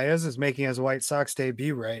Honeywell guy is making his White Sox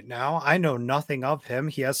debut right now. I know nothing of him.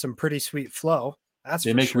 He has some pretty sweet flow.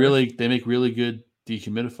 They make really good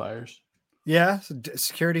dehumidifiers. Yeah,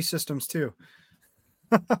 security systems too.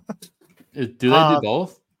 Do they do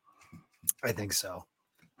both? I think so.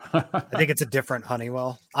 I think it's a different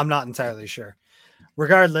Honeywell. I'm not entirely sure.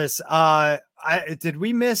 Regardless, did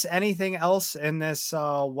we miss anything else in this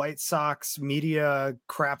White Sox media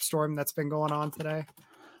crap storm that's been going on today?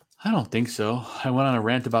 I don't think so. I went on a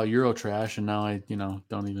rant about Eurotrash, and now I,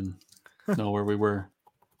 don't even know where we were.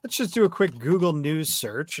 Let's just do a quick Google News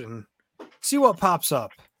search and see what pops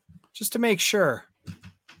up, just to make sure.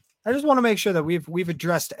 I just want to make sure that we've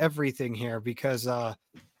addressed everything here because,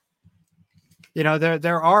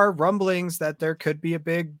 there are rumblings that there could be a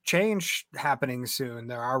big change happening soon.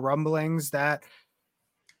 There are rumblings that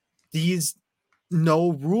these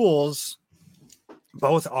no rules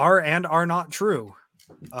both are and are not true.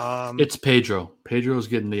 It's Pedro. Pedro's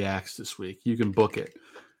getting the axe this week. You can book it.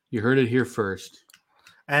 You heard it here first.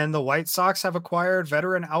 And the White Sox have acquired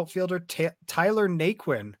veteran outfielder Tyler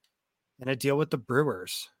Naquin in a deal with the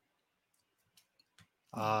Brewers.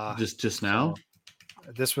 Just now?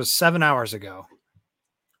 This was 7 hours ago.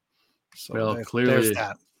 So well, clearly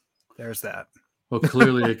there's that. Well,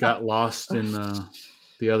 clearly it got lost in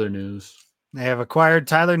the other news. They have acquired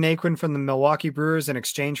Tyler Naquin from the Milwaukee Brewers in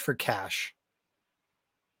exchange for cash.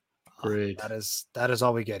 Great. That is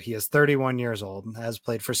all we get. He is 31 years old and has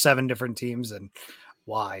played for 7 different teams. And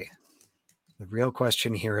why? The real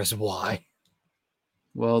question here is why.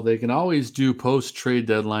 Well, they can always do post-trade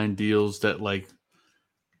deadline deals that, like,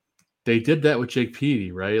 they did that with Jake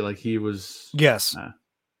Petey, right? Like he was. Yes.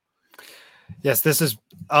 Yes, this is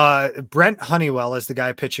Brent Honeywell is the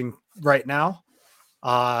guy pitching right now.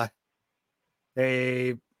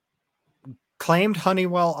 They claimed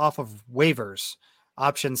Honeywell off of waivers.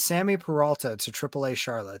 Option Sammy Peralta to AAA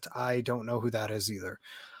Charlotte. I don't know who that is either.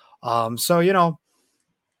 So,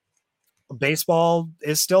 baseball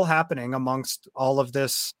is still happening amongst all of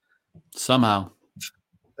this. Somehow.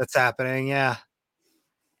 That's happening, yeah.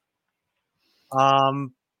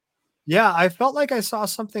 Yeah, I felt like I saw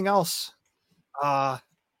something else Let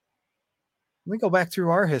me go back through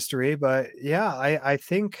our history, but yeah, I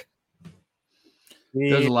think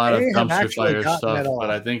there's a lot of dumpster fire stuff, but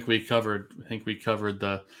I think we covered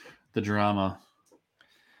the drama.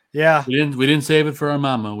 Yeah. We didn't save it for our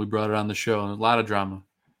mama. We brought it on the show. A lot of drama.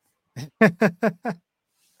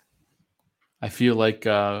 I feel like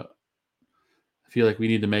we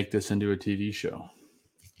need to make this into a TV show.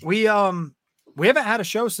 We haven't had a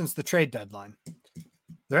show since the trade deadline.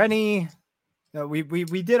 There any?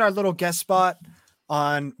 We did our little guest spot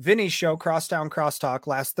on Vinny's show, Crosstown Crosstalk,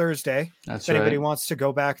 last Thursday. That's if anybody right. wants to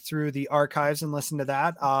go back through the archives and listen to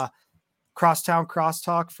that, Crosstown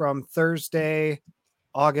Crosstalk from Thursday,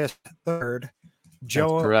 August 3rd.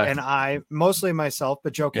 Joe and I, mostly myself,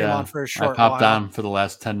 but Joe came on for a short while. I popped on for the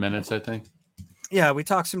last 10 minutes, I think. Yeah, we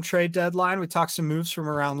talked some trade deadline. We talked some moves from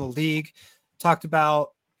around the league. Talked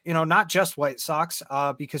about, not just White Sox,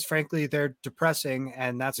 because frankly, they're depressing.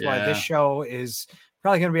 And that's why this show is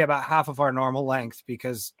probably going to be about half of our normal length,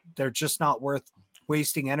 because they're just not worth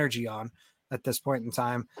wasting energy on at this point in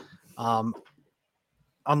time.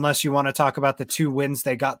 Unless you want to talk about the 2 wins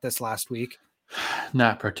they got this last week.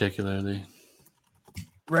 Not particularly.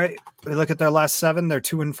 Right. We look at their last 7, they're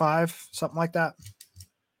 2-5, something like that.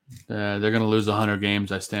 They're going to lose 100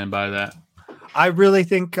 games. I stand by that. I really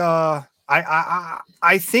think, I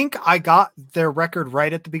think I got their record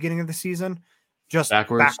right at the beginning of the season, just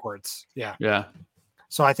backwards. Yeah. Yeah.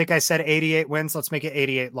 So I think I said 88 wins. Let's make it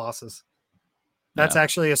 88 losses. That's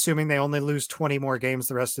actually assuming they only lose 20 more games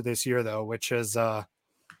the rest of this year, though, which is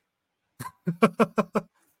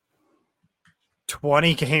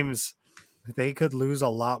 20 games. They could lose a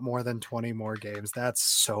lot more than 20 more games. That's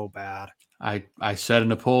so bad. I said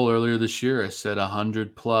in a poll earlier this year, I said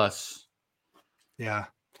 100 plus. Yeah.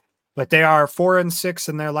 But they are 4-6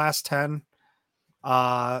 in their last 10.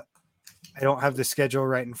 I don't have the schedule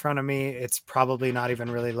right in front of me. It's probably not even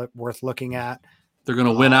really worth looking at. They're going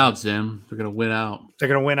to win out, Zim. They're going to win out. They're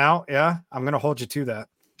going to win out. Yeah. I'm going to hold you to that.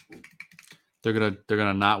 They're going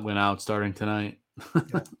to not win out starting tonight.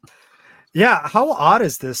 Yeah. How odd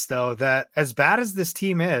is this, though, that as bad as this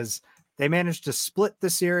team is, they managed to split the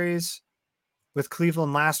series with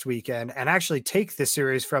Cleveland last weekend and actually take the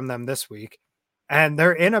series from them this week. And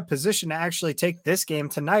they're in a position to actually take this game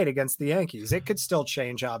tonight against the Yankees. It could still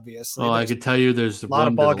change, obviously. Well, I could tell you there's a lot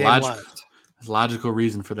of ball game left. There's a logical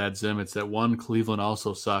reason for that, Zim. It's that 1, Cleveland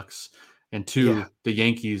also sucks, and 2, the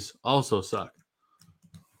Yankees also suck.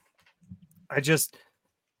 Less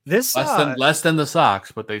than the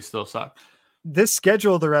Sox, but they still suck. This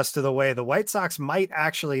schedule the rest of the way, the White Sox might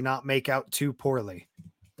actually not make out too poorly.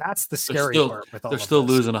 That's the scary part with all of this. They're still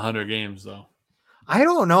losing 100 games, though. I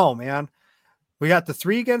don't know, man. We got the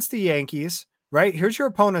 3 against the Yankees, right? Here's your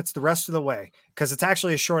opponents the rest of the way, because it's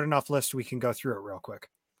actually a short enough list we can go through it real quick.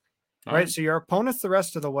 All right. So your opponents the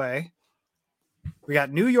rest of the way. We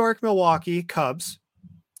got New York, Milwaukee, Cubs,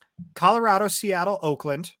 Colorado, Seattle,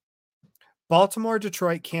 Oakland, Baltimore,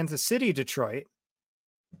 Detroit, Kansas City, Detroit,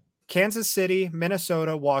 Kansas City,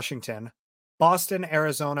 Minnesota, Washington, Boston,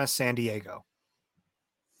 Arizona, San Diego.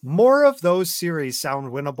 More of those series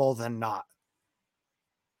sound winnable than not.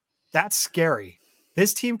 That's scary.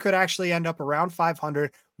 This team could actually end up around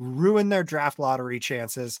 500, ruin their draft lottery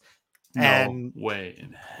chances. No way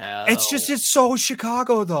in hell. It's so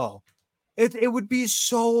Chicago, though. It would be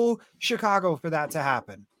so Chicago for that to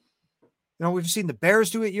happen. We've seen the Bears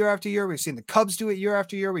do it year after year. We've seen the Cubs do it year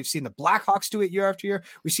after year. We've seen the Blackhawks do it year after year.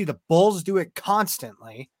 We see the Bulls do it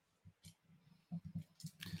constantly.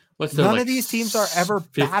 None of these teams are ever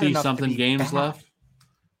bad enough 50-something games bad. Left?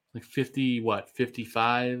 Like 50,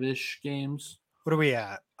 55-ish games? What are we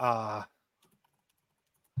at? I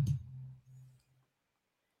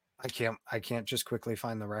can't just quickly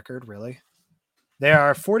find the record, really. They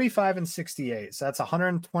are 45-68. So that's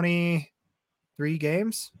 123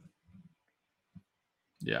 games.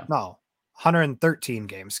 Yeah. No, 113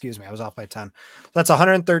 games. Excuse me. I was off by 10. That's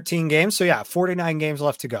 113 games. So yeah, 49 games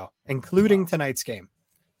left to go, including tonight's game.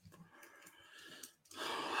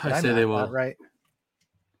 I say they will. Right.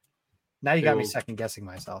 Now you got me second guessing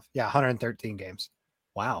myself. Yeah. 113 games.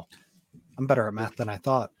 Wow. I'm better at math than I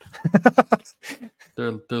thought.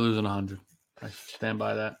 They're losing 100. I stand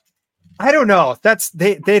by that. I don't know.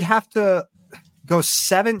 They'd have to go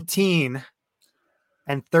 17-32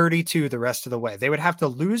 the rest of the way. They would have to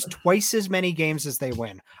lose twice as many games as they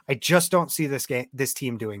win. I just don't see this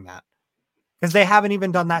team doing that, because they haven't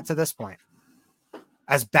even done that to this point.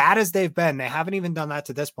 As bad as they've been, they haven't even done that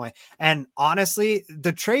to this point. And honestly,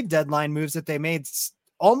 the trade deadline moves that they made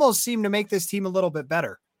almost seem to make this team a little bit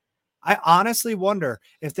better. I honestly wonder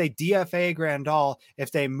if they DFA Grandal,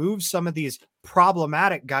 if they move some of these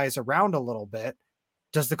problematic guys around a little bit,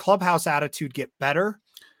 does the clubhouse attitude get better?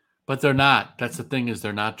 But they're not. That's the thing, is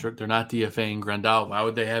they're not DFAing Grandal. Why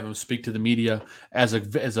would they have him speak to the media as a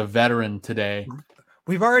veteran today?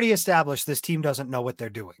 We've already established this team doesn't know what they're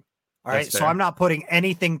doing. All right. So I'm not putting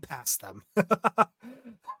anything past them.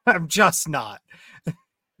 I'm just not.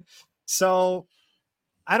 So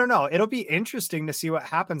I don't know. It'll be interesting to see what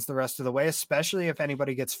happens the rest of the way, especially if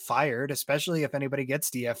anybody gets fired, especially if anybody gets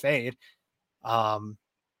DFA'd.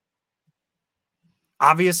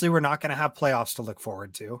 Obviously, we're not going to have playoffs to look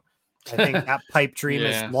forward to. I think that pipe dream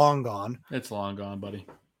is long gone. It's long gone, buddy.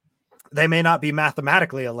 They may not be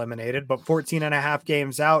mathematically eliminated, but 14 and a half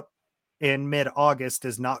games out in mid-August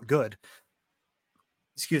is not good.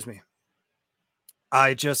 Excuse me.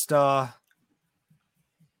 I just, I'm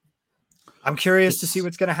curious to see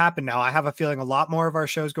what's going to happen now. I have a feeling a lot more of our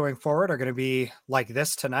shows going forward are going to be like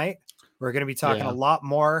this tonight. We're going to be talking a lot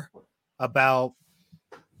more about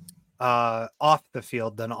off the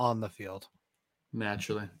field than on the field.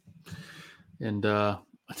 Naturally. And I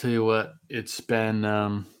tell you what, it's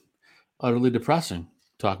been utterly depressing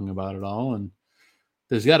talking about it all. And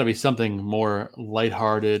there's got to be something more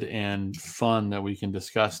lighthearted and fun that we can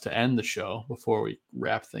discuss to end the show before we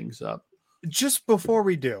wrap things up. Just before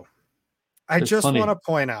we do, I just want to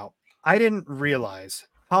point out, I didn't realize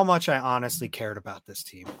how much I honestly cared about this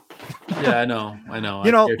team. Yeah, I know.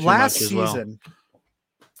 You know, last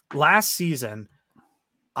season,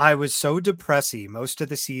 I was so depressy most of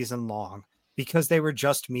the season long because they were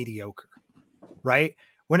just mediocre, right?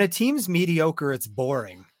 When a team's mediocre, it's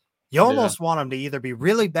boring. You almost want them to either be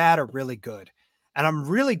really bad or really good. And I'm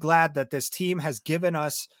really glad that this team has given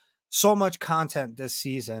us so much content this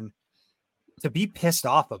season to be pissed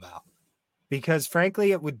off about, because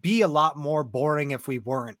frankly, it would be a lot more boring if we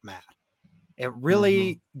weren't mad. It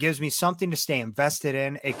really gives me something to stay invested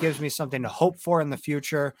in. It gives me something to hope for in the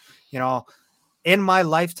future. You know, in my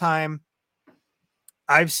lifetime,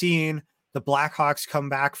 I've seen the Blackhawks come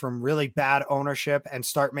back from really bad ownership and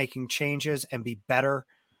start making changes and be better.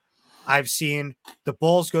 I've seen the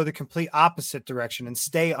Bulls go the complete opposite direction and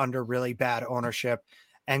stay under really bad ownership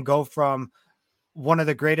and go from one of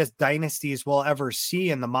the greatest dynasties we'll ever see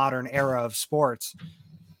in the modern era of sports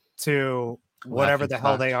to whatever the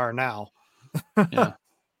hell they are now. Yeah.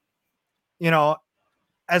 You know,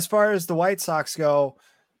 as far as the White Sox go,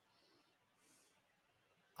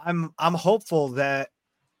 I'm hopeful that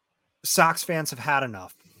Sox fans have had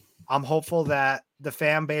enough. I'm hopeful that the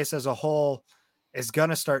fan base as a whole is going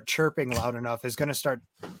to start chirping loud enough, is going to start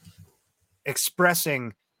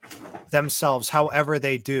expressing themselves however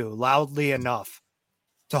they do, loudly enough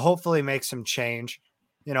to hopefully make some change.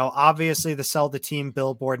 You know, obviously the sell the team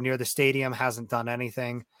billboard near the stadium hasn't done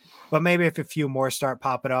anything, but maybe if a few more start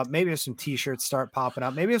popping up, maybe if some t-shirts start popping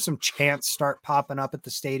up, maybe if some chants start popping up at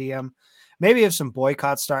the stadium, maybe if some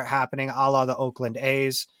boycotts start happening, a la the Oakland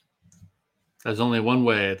A's. There's only one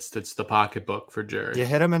way. It's the pocketbook for Jerry. You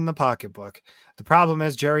hit him in the pocketbook. The problem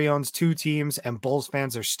is Jerry owns two teams and Bulls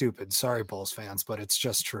fans are stupid. Sorry, Bulls fans, but it's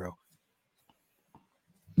just true.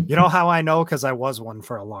 You know how I know? Because I was one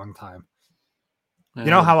for a long time. You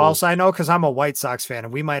know how else I know? Because I'm a White Sox fan,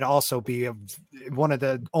 and we might also be one of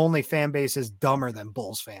the only fan bases dumber than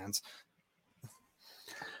Bulls fans.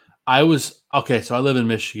 So I live in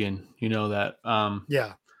Michigan. You know that.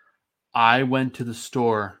 Yeah. I went to the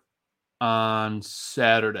store on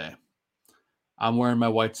Saturday. I'm wearing my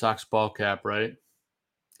White Sox ball cap, right?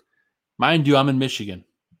 Mind you, I'm in Michigan.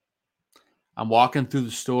 I'm walking through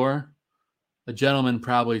the store. A gentleman,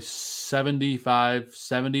 probably 70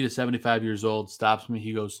 to 75 years old, stops me.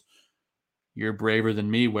 He goes, "You're braver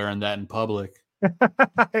than me wearing that in public."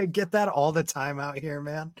 I get that all the time out here,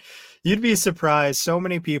 man. You'd be surprised. So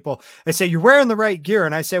many people, they say, "You're wearing the right gear."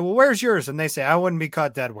 And I say, "Well, where's yours?" And they say, "I wouldn't be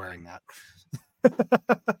caught dead wearing that."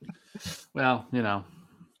 Well, you know,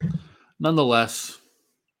 nonetheless,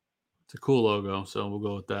 it's a cool logo, so we'll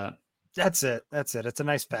go with that. That's it. It's a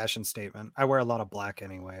nice fashion statement. I wear a lot of black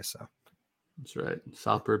anyway, so. That's right.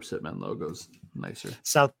 South Burbs Hitmen logo's nicer.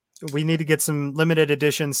 We need to get some limited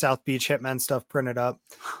edition South Beach Hitmen stuff printed up.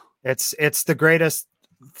 It's the greatest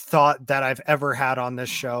thought that I've ever had on this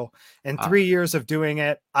show. In 3 years of doing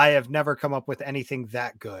it, I have never come up with anything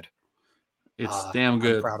that good. It's damn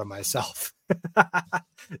good. I'm proud of myself.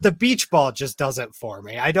 The beach ball just does it for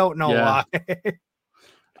me. I don't know why.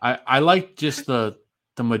 I like just the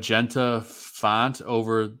magenta font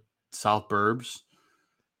over South Burbs.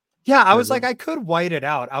 Yeah, I was like, I could white it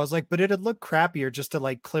out. I was like, but it'd look crappier just to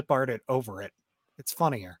like clip art it over it. It's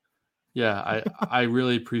funnier. Yeah, I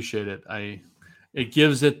really appreciate it. It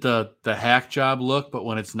gives it the hack job look, but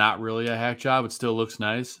when it's not really a hack job, it still looks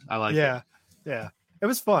nice. I like it. Yeah. It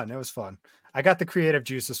was fun. I got the creative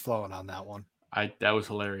juices flowing on that one. That was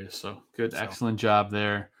hilarious. So good, excellent job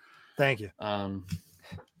there. Thank you.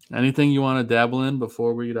 Anything you want to dabble in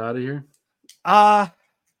before we get out of here?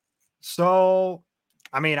 So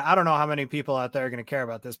I mean, I don't know how many people out there are going to care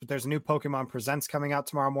about this, but there's a new Pokemon Presents coming out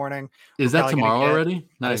tomorrow morning. Is that tomorrow already?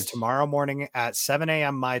 Nice. Tomorrow morning at 7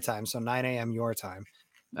 a.m. my time, so 9 a.m. your time.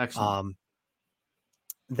 Excellent.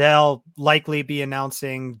 They'll likely be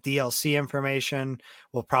announcing DLC information.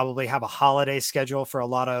 We'll probably have a holiday schedule for a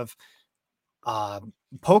lot of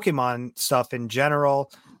Pokemon stuff in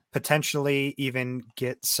general. Potentially even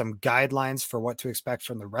get some guidelines for what to expect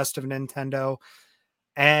from the rest of Nintendo.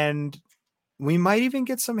 And we might even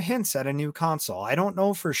get some hints at a new console. I don't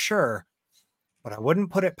know for sure, but I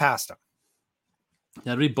wouldn't put it past them.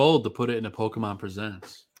 That'd be bold to put it in a Pokemon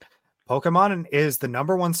Presents. Pokemon is the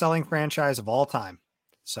number one selling franchise of all time.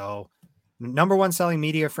 So, number one selling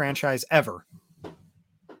media franchise ever.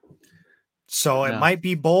 So, it might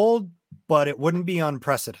be bold, but it wouldn't be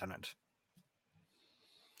unprecedented.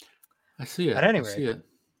 I see it. At any rate,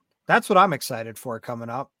 that's what I'm excited for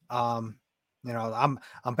coming up. I'm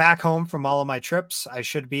back home from all of my trips. I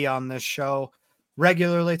should be on this show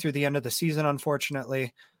regularly through the end of the season,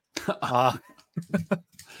 unfortunately. Back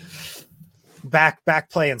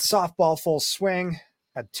playing softball full swing.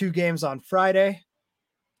 Had 2 games on Friday.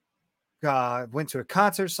 Went to a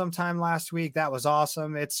concert sometime last week. That was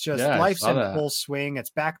awesome. It's just life's in full swing.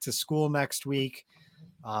 It's back to school next week.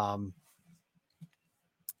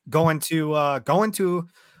 Going to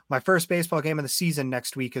my first baseball game of the season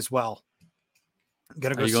next week as well. Are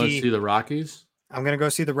you going to see the Rockies? I'm going to go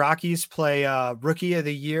see the Rockies play Rookie of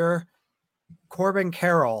the Year, Corbin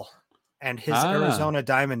Carroll, and his Arizona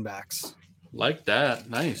Diamondbacks. Like that.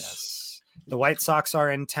 Nice. Yes. The White Sox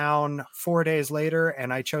are in town 4 days later,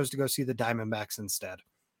 and I chose to go see the Diamondbacks instead.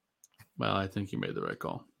 Well, I think you made the right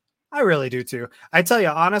call. I really do too. I tell you,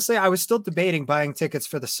 honestly, I was still debating buying tickets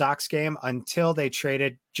for the Sox game until they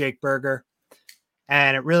traded Jake Berger.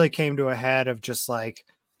 And it really came to a head of just like,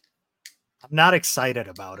 I'm not excited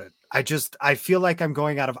about it. I feel like I'm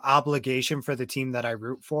going out of obligation for the team that I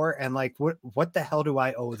root for. And like, what the hell do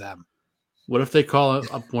I owe them? What if they call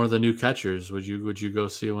up one of the new catchers? Would you go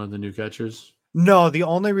see one of the new catchers? No, the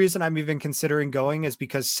only reason I'm even considering going is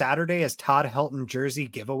because Saturday is Todd Helton jersey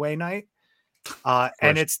giveaway night.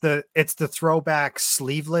 And it's the throwback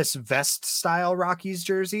sleeveless vest style Rockies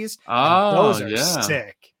jerseys. Oh, those are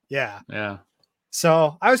sick. Yeah. Yeah.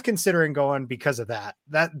 So I was considering going because of that.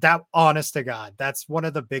 That honest to God, that's one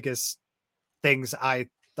of the biggest things I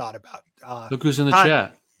thought about. Look who's in the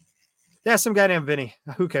chat. Yeah, some guy named Vinny.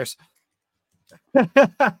 Who cares?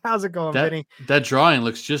 How's it going, Vinny? That drawing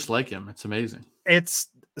looks just like him. It's amazing. It's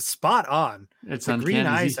spot on. It's uncanny. Green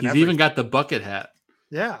eyes. He's even got the bucket hat.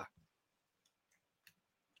 Yeah.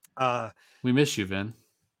 We miss you, Vin.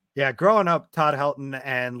 Yeah, growing up, Todd Helton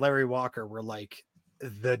and Larry Walker were like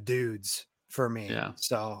the dudes for me. Yeah.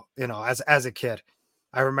 So, as a kid,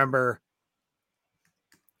 I remember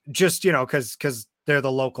just, because they're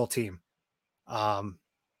the local team.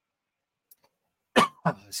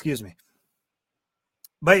 Excuse me.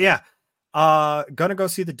 But yeah, gonna go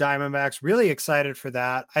see the Diamondbacks. Really excited for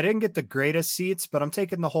that. I didn't get the greatest seats, but I'm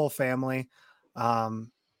taking the whole family.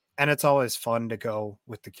 And it's always fun to go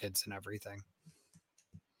with the kids and everything.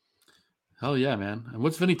 Hell yeah, man. And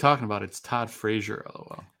what's Vinny talking about? It's Todd Frazier,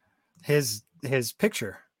 LOL. His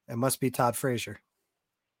picture. It must be Todd Frazier.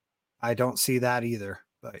 I don't see that either,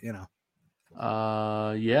 but yeah.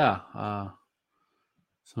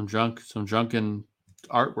 Some drunken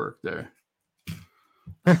artwork there.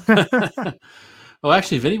 Oh,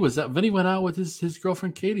 actually, Vinny went out with his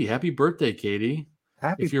girlfriend Katie. Happy birthday, Katie.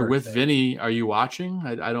 If you're with Vinny, are you watching?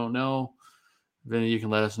 I don't know. Vinny, you can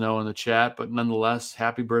let us know in the chat. But nonetheless,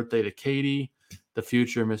 happy birthday to Katie, the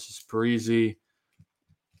future Mrs. Parisi.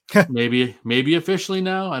 maybe officially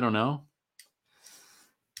now. I don't know.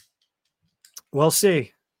 We'll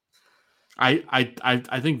see. I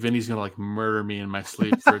think Vinny's gonna like murder me in my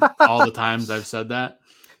sleep for all the times I've said that.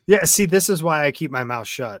 Yeah, see, this is why I keep my mouth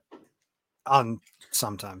shut on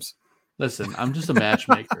sometimes. Listen, I'm just a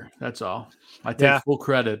matchmaker. That's all. I take full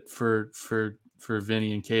credit for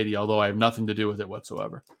Vinny and Katie, although I have nothing to do with it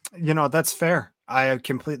whatsoever. That's fair. I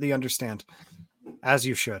completely understand, as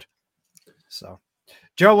you should. So,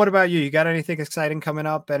 Joe, what about you? You got anything exciting coming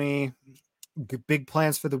up? Any big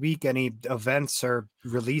plans for the week? Any events or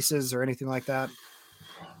releases or anything like that?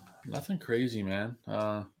 Nothing crazy, man.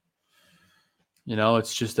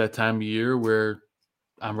 It's just that time of year where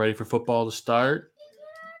I'm ready for football to start.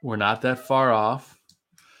 We're not that far off.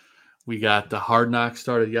 We got the Hard Knocks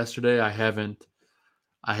started yesterday. I haven't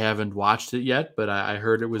watched it yet, but I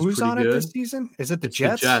heard it was Who's pretty on good. it this season? Is it the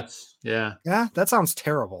Jets? The Jets, yeah. Yeah, that sounds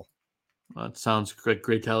terrible. Well, it sounds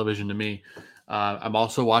great television to me. I'm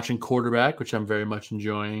also watching Quarterback, which I'm very much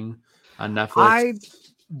enjoying on Netflix. I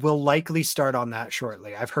will likely start on that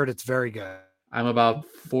shortly. I've heard it's very good. I'm about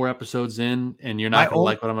 4 episodes in, and you're not going to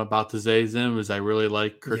like what I'm about to say, Zim, is I really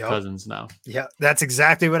like Kirk Cousins now. Yeah, that's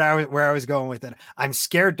exactly where I was going with it. I'm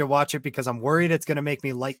scared to watch it because I'm worried it's going to make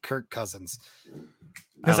me like Kirk Cousins.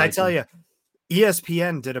 Because I tell you,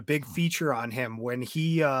 ESPN did a big feature on him when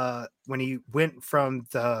he went from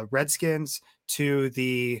the Redskins to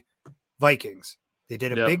the Vikings. They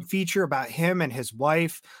did a big feature about him and his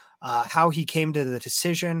wife, how he came to the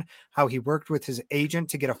decision, how he worked with his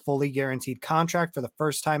agent to get a fully guaranteed contract for the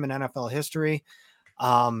first time in NFL history.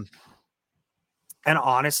 And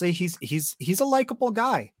honestly, he's a likable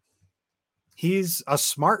guy. He's a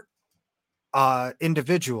smart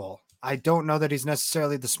individual. I don't know that he's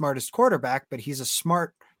necessarily the smartest quarterback, but he's a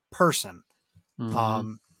smart person.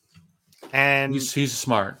 Mm-hmm. And he's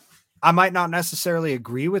smart. I might not necessarily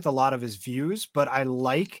agree with a lot of his views, but I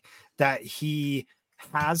like that he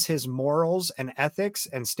has his morals and ethics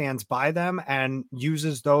and stands by them and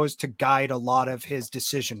uses those to guide a lot of his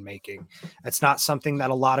decision making. It's not something that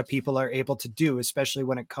a lot of people are able to do, especially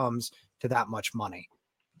when it comes to that much money.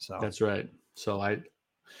 So that's right. So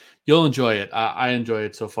you'll enjoy it. I enjoy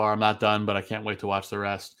it so far. I'm not done, but I can't wait to watch the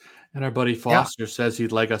rest. And our buddy Foster says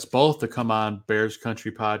he'd like us both to come on Bears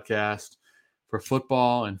Country Podcast for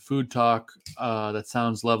football and food talk. That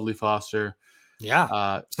sounds lovely, Foster.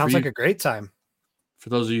 Yeah. Sounds like a great time. For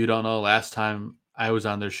those of you who don't know, last time I was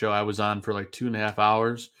on their show, I was on for like 2.5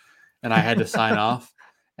 hours and I had to sign off.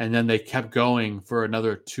 And then they kept going for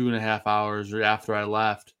another 2.5 hours after I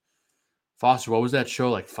left. Foster, what was that show,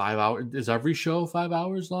 like 5 hours? Is every show 5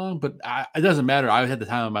 hours long? But it doesn't matter. I had the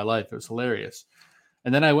time of my life. It was hilarious.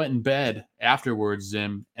 And then I went in bed afterwards,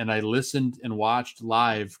 Zim, and I listened and watched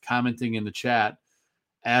live, commenting in the chat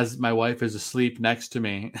as my wife is asleep next to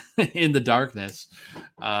me in the darkness.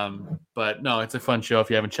 But no, it's a fun show. If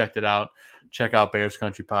you haven't checked it out, check out Bears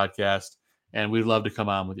Country Podcast. And we'd love to come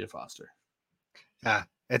on with you, Foster. Yeah,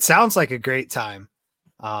 it sounds like a great time.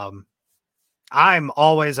 I'm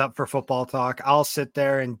always up for football talk. I'll sit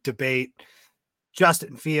there and debate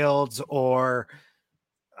Justin Fields or,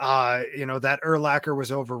 that Urlacher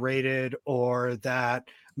was overrated or that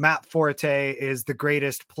Matt Forte is the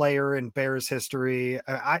greatest player in Bears history.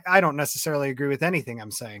 I don't necessarily agree with anything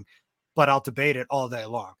I'm saying, but I'll debate it all day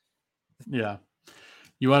long. Yeah.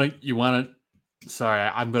 You want to, sorry,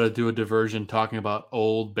 I'm going to do a diversion talking about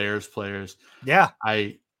old Bears players. Yeah.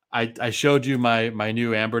 I showed you my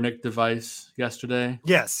new Ambernick device yesterday.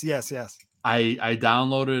 Yes. I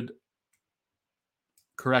downloaded,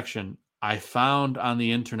 correction, I found on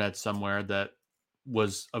the internet somewhere that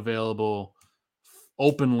was available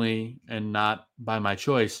openly and not by my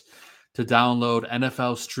choice to download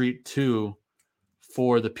NFL Street 2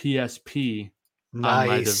 for the PSP on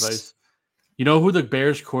my device. You know who the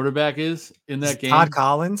Bears quarterback is in that game? Todd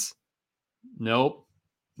Collins? Nope.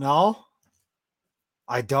 No?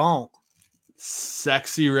 I don't.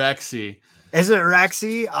 Sexy Rexy. Is it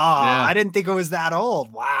Rexy? Oh, yeah. I didn't think it was that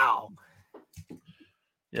old. Wow.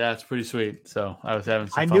 Yeah, it's pretty sweet. So I was having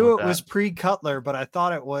some fun. I knew with it was pre-Cutler, but I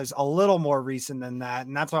thought it was a little more recent than that.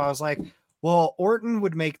 And that's why I was like, well, Orton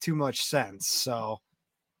would make too much sense. So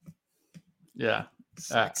yeah,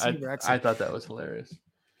 I thought that was hilarious.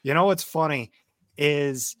 You know what's funny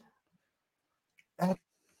is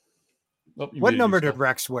what number did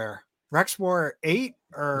Rex wear? Rex wore 8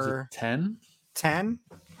 or 10? 10?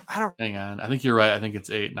 I don't. Hang on. I think you're right. I think it's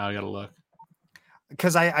 8. Now I got to look.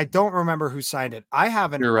 Because I don't remember who signed it. I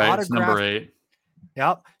have an You're right. autograph. It's number 8.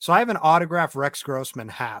 Yep. So I have an autographed Rex Grossman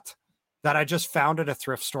hat that I just found at a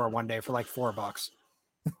thrift store one day for like $4.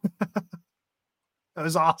 It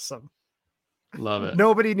was awesome. Love it.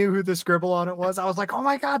 Nobody knew who the scribble on it was. I was like, oh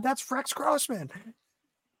my God, that's Rex Grossman.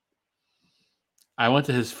 I went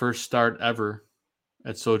to his first start ever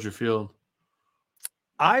at Soldier Field.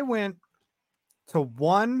 I went to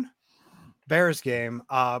one Bears game,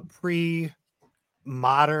 pre-modern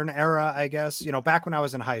era, I guess, back when I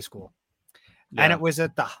was in high school. Yeah. And it was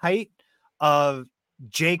at the height of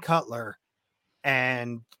Jay Cutler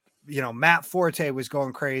and Matt Forte was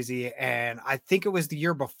going crazy. And I think it was the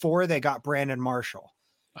year before they got Brandon Marshall.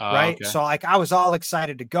 Right. Okay. So I was all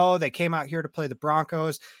excited to go. They came out here to play the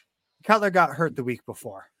Broncos. Cutler got hurt the week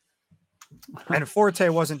before. And Forte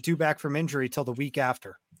wasn't due back from injury till the week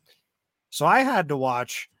after. So I had to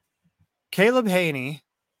watch Caleb Haney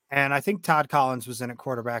And I think Todd Collins was in at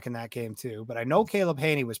quarterback in that game too. But I know Caleb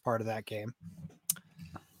Haney was part of that game.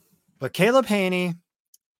 But Caleb Haney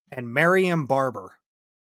and Marion Barber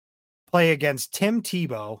play against Tim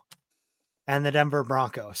Tebow and the Denver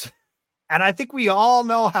Broncos. And I think we all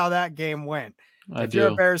know how that game went. If you're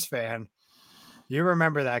a Bears fan, you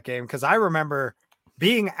remember that game, because I remember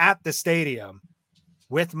being at the stadium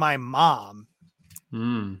with my mom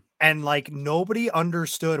and like nobody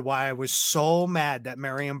understood why I was so mad that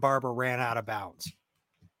Marion Barber ran out of bounds.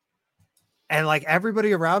 And like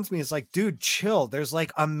everybody around me is like, dude, chill. There's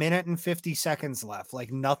like a minute and 50 seconds left.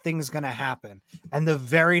 Like nothing's going to happen. And the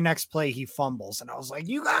very next play he fumbles. And I was like,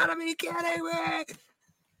 you gotta be kidding me.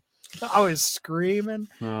 I was screaming.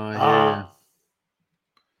 Oh, yeah.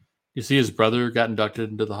 You see his brother got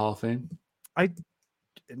inducted into the Hall of Fame?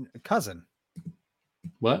 Cousin.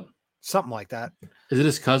 What? Something like that. Is it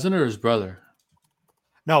his cousin or his brother?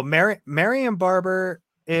 No, Marion Barber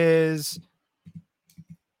is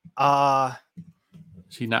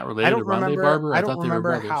is he not related to Rondé Barber? I don't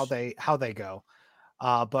remember how they go.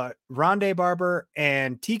 But Rondé Barber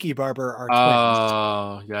and Tiki Barber are twins.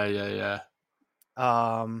 Oh, yeah.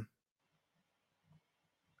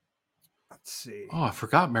 Let's see. Oh, I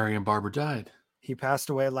forgot Marion Barber died. He passed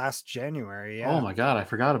away last January. Yeah. Oh my God, I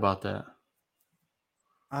forgot about that.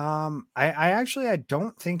 I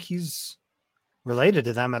don't think he's related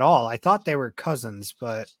to them at all. I thought they were cousins,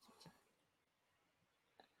 but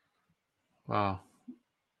wow.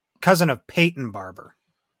 Cousin of Peyton Barber.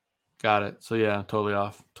 Got it. So yeah, totally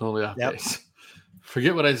off base.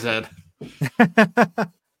 Forget what I said. That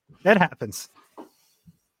happens.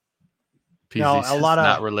 No, a lot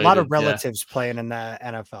of relatives playing in the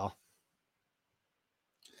NFL.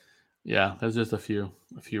 Yeah, there's just a few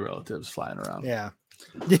relatives flying around. Yeah.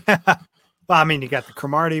 Well, I mean, you got the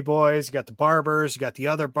Cromartie boys, you got the Barbers, you got the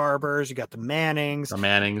other Barbers, you got the Mannings. The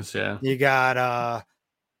Mannings, yeah. You got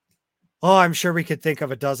I'm sure we could think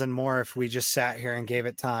of a dozen more if we just sat here and gave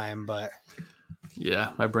it time, but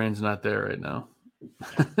yeah, my brain's not there right now.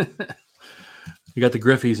 You got the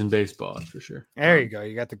Griffies in baseball, that's for sure. There you go.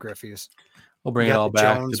 You got the Griffies. We'll bring it all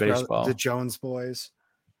back to baseball. The Jones boys.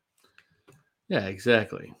 Yeah,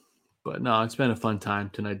 exactly. But no, it's been a fun time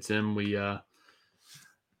tonight, Zim. We the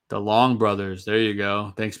Long brothers. There you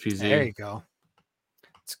go. Thanks, PZ. There you go.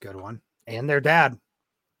 It's a good one. And their dad.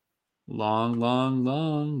 Long,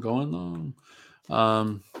 going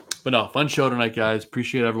long. But no, fun show tonight, guys.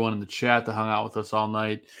 Appreciate everyone in the chat that hung out with us all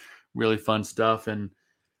night. Really fun stuff. And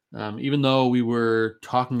even though we were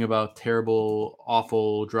talking about terrible,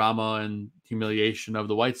 awful drama and humiliation of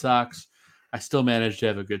the White Sox, I still managed to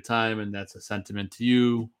have a good time, and that's a sentiment to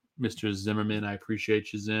you, Mr. Zimmerman. I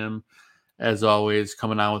appreciate you, Zim, as always,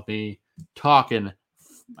 coming on with me, talking.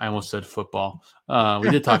 I almost said football. We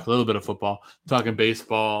did talk a little bit of football, talking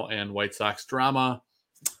baseball and White Sox drama.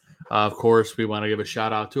 Of course, we want to give a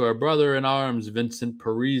shout out to our brother in arms, Vincent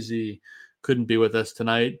Parisi. Couldn't be with us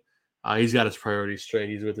tonight. He's got his priorities straight.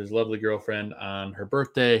 He's with his lovely girlfriend on her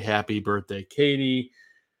birthday. Happy birthday, Katie.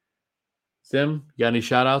 Zim, you got any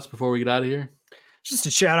shout outs before we get out of here? Just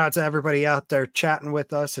a shout out to everybody out there chatting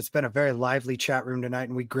with us. It's been a very lively chat room tonight,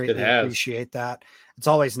 and we greatly appreciate that. It's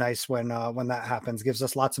always nice when that happens. It gives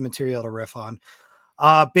us lots of material to riff on.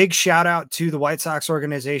 Big shout out to the White Sox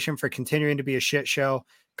organization for continuing to be a shit show,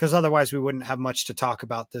 because otherwise we wouldn't have much to talk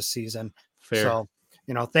about this season. Fair. So,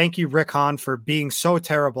 thank you, Rick Hahn, for being so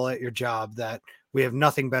terrible at your job that we have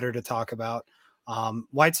nothing better to talk about.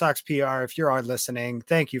 White Sox PR, if you are listening,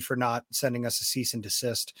 thank you for not sending us a cease and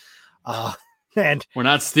desist. And we're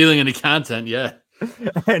not stealing any content yet.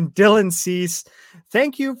 And Dylan Cease,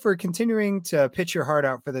 thank you for continuing to pitch your heart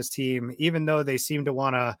out for this team, even though they seem to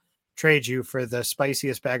want to trade you for the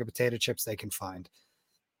spiciest bag of potato chips they can find.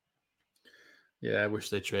 Yeah, I wish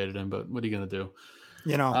they traded him, but what are you going to do?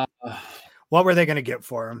 What were they going to get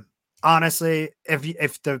for him? Honestly,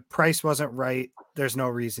 if the price wasn't right, there's no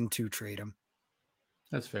reason to trade him.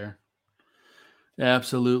 That's fair.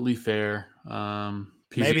 Absolutely fair.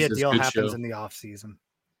 Maybe a deal happens in the off season.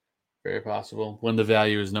 Very possible, when the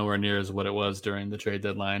value is nowhere near as what it was during the trade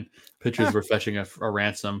deadline. Pitchers were fetching a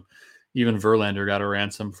ransom. Even Verlander got a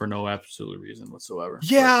ransom for no absolute reason whatsoever.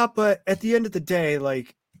 Yeah, but at the end of the day,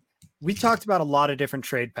 like, we talked about a lot of different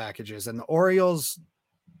trade packages, and the Orioles,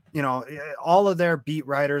 all of their beat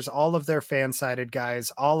writers, all of their fan-sided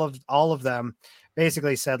guys, all of them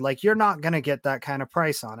basically said, like, you're not going to get that kind of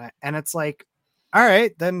price on it. And it's like, all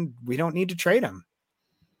right, then we don't need to trade him.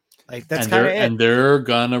 Like, that's kind of it. And they're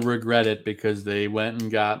gonna regret it, because they went and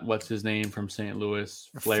got what's his name from St. Louis,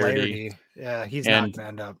 Flaherty. Yeah, he's not gonna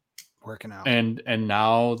end up working out. And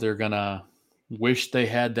now they're gonna wish they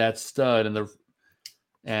had that stud. And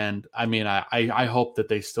And I mean, I hope that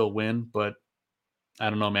they still win, but I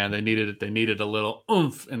don't know, man. They needed it. They needed a little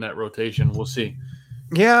oomph in that rotation. We'll see.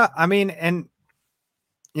 Yeah, I mean, and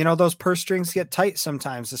those purse strings get tight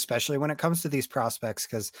sometimes, especially when it comes to these prospects.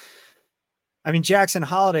 Because I mean, Jackson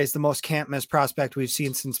Holliday is the most can't miss prospect we've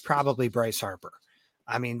seen since probably Bryce Harper.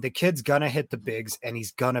 I mean, the kid's gonna hit the bigs and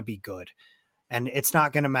he's gonna be good. And it's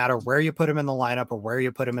not going to matter where you put him in the lineup or where you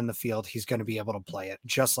put him in the field. He's going to be able to play it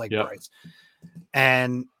just like Bryce.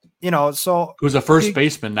 And, so who's a first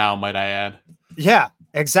baseman now, might I add? Yeah,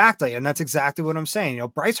 exactly. And that's exactly what I'm saying.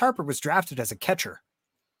 Bryce Harper was drafted as a catcher.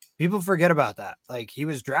 People forget about that. Like, he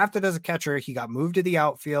was drafted as a catcher. He got moved to the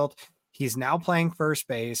outfield. He's now playing first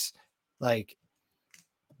base. Like,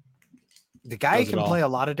 the guy can play a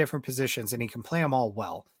lot of different positions and he can play them all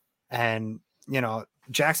well. And,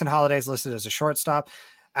 Jackson Holliday is listed as a shortstop.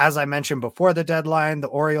 As I mentioned before the deadline, the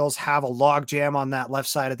Orioles have a log jam on that left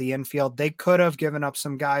side of the infield. They could have given up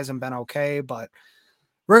some guys and been okay, but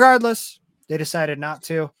regardless, they decided not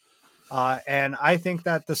to. And I think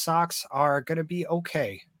that the Sox are going to be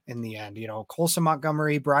okay in the end. Colson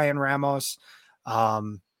Montgomery, Brian Ramos,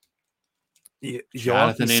 Jonathan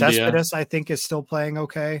Cespedes, I think, is still playing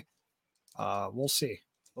okay. We'll see.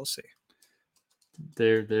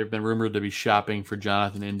 They've been rumored to be shopping for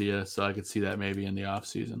Jonathan India, so I could see that maybe in the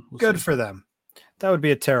offseason. Good for them. That would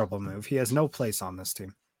be a terrible move. He has no place on this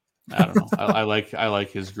team. I don't know. I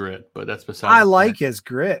like his grit, but that's besides. I like his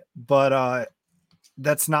grit, but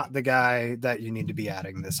that's not the guy that you need to be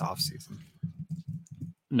adding this offseason.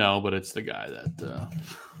 No, but it's the guy that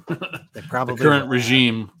they probably the current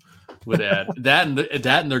regime would add. that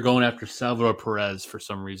and they're going after Salvador Perez for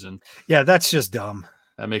some reason. Yeah, that's just dumb.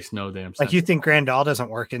 That makes no damn sense. Like, you think Grandal doesn't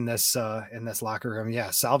work in this locker room? Yeah,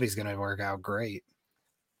 Salvi's going to work out great.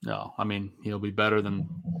 No, I mean, he'll be better than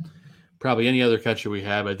probably any other catcher we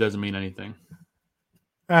have. It doesn't mean anything.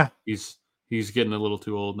 He's getting a little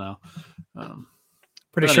too old now.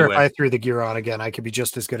 Pretty sure if I threw the gear on again, I could be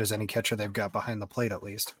just as good as any catcher they've got behind the plate. At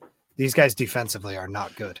least these guys defensively are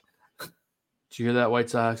not good. Did you hear that,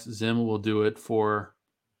 White Sox? Zim will do it for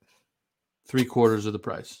 3/4 of the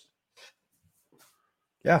price.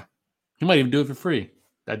 Yeah. He might even do it for free.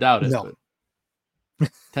 I doubt it. No.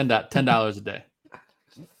 But $10 a day.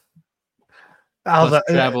 Plus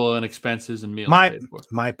travel and expenses and meals paid for.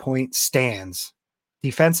 My point stands.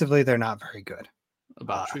 Defensively, they're not very good.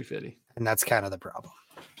 About 350. And that's kind of the problem.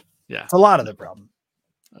 Yeah. It's a lot of the problem.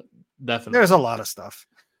 Definitely. There's a lot of stuff.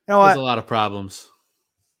 There's a lot of problems.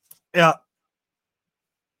 Yeah.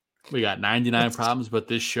 We got 99 problems, but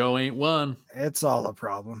this show ain't one. It's all a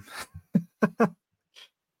problem.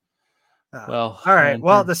 Well, all right.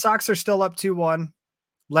 Well, the Sox are still up 2-1.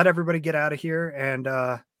 Let everybody get out of here and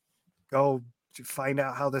go find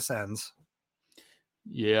out how this ends.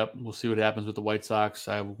 Yep. We'll see what happens with the White Sox.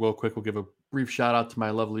 We'll give a brief shout out to my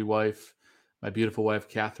lovely wife, my beautiful wife,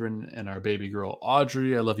 Catherine, and our baby girl,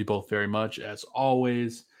 Audrey. I love you both very much, as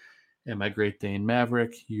always. And my Great Dane,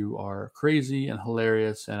 Maverick. You are crazy and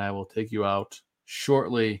hilarious, and I will take you out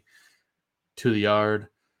shortly to the yard.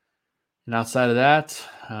 And outside of that,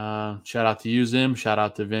 shout out to you, Zim. Shout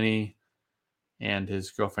out to Vinny and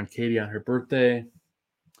his girlfriend, Katie, on her birthday.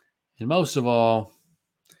 And most of all,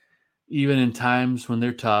 even in times when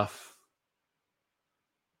they're tough,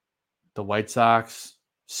 the White Sox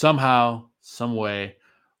somehow, some way,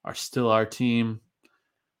 are still our team.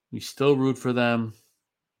 We still root for them.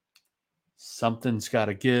 Something's got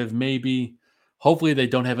to give, maybe. Hopefully they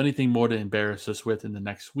don't have anything more to embarrass us with in the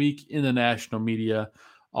next week in the national media.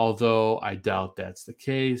 Although I doubt that's the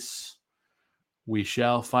case. We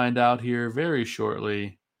shall find out here very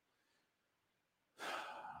shortly.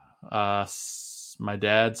 My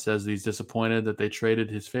dad says he's disappointed that they traded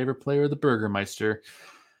his favorite player, the Burgermeister.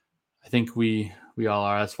 I think we all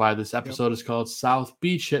are. That's why this episode is called South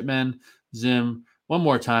Beach Hitmen. Zim, one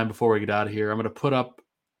more time before we get out of here, I'm going to put up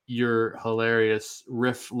your hilarious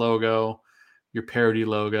riff logo, your parody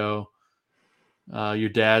logo, your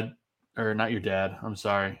dad. Or not your dad. I'm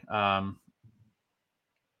sorry. I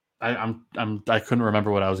couldn't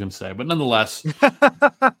remember what I was going to say, but nonetheless,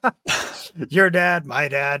 your dad, my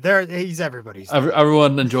dad, he's everybody's.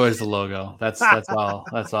 Everyone enjoys the logo. That's all.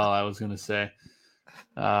 That's all I was going to say.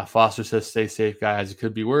 Foster says, "Stay safe, guys. It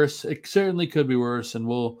could be worse. It certainly could be worse." And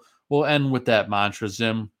we'll end with that mantra.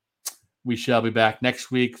 Zim, we shall be back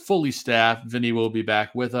next week, fully staffed. Vinny will be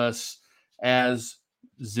back with us as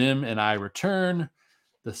Zim and I return.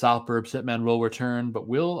 The South Burbs Hitmen will return, but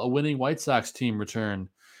will a winning White Sox team return?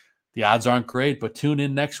 The odds aren't great, but tune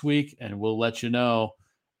in next week and we'll let you know.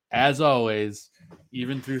 As always,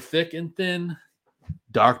 even through thick and thin,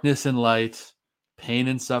 darkness and light, pain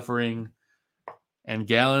and suffering, and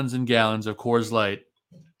gallons of Coors Light.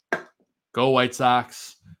 Go White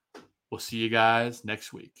Sox. We'll see you guys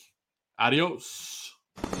next week. Adios.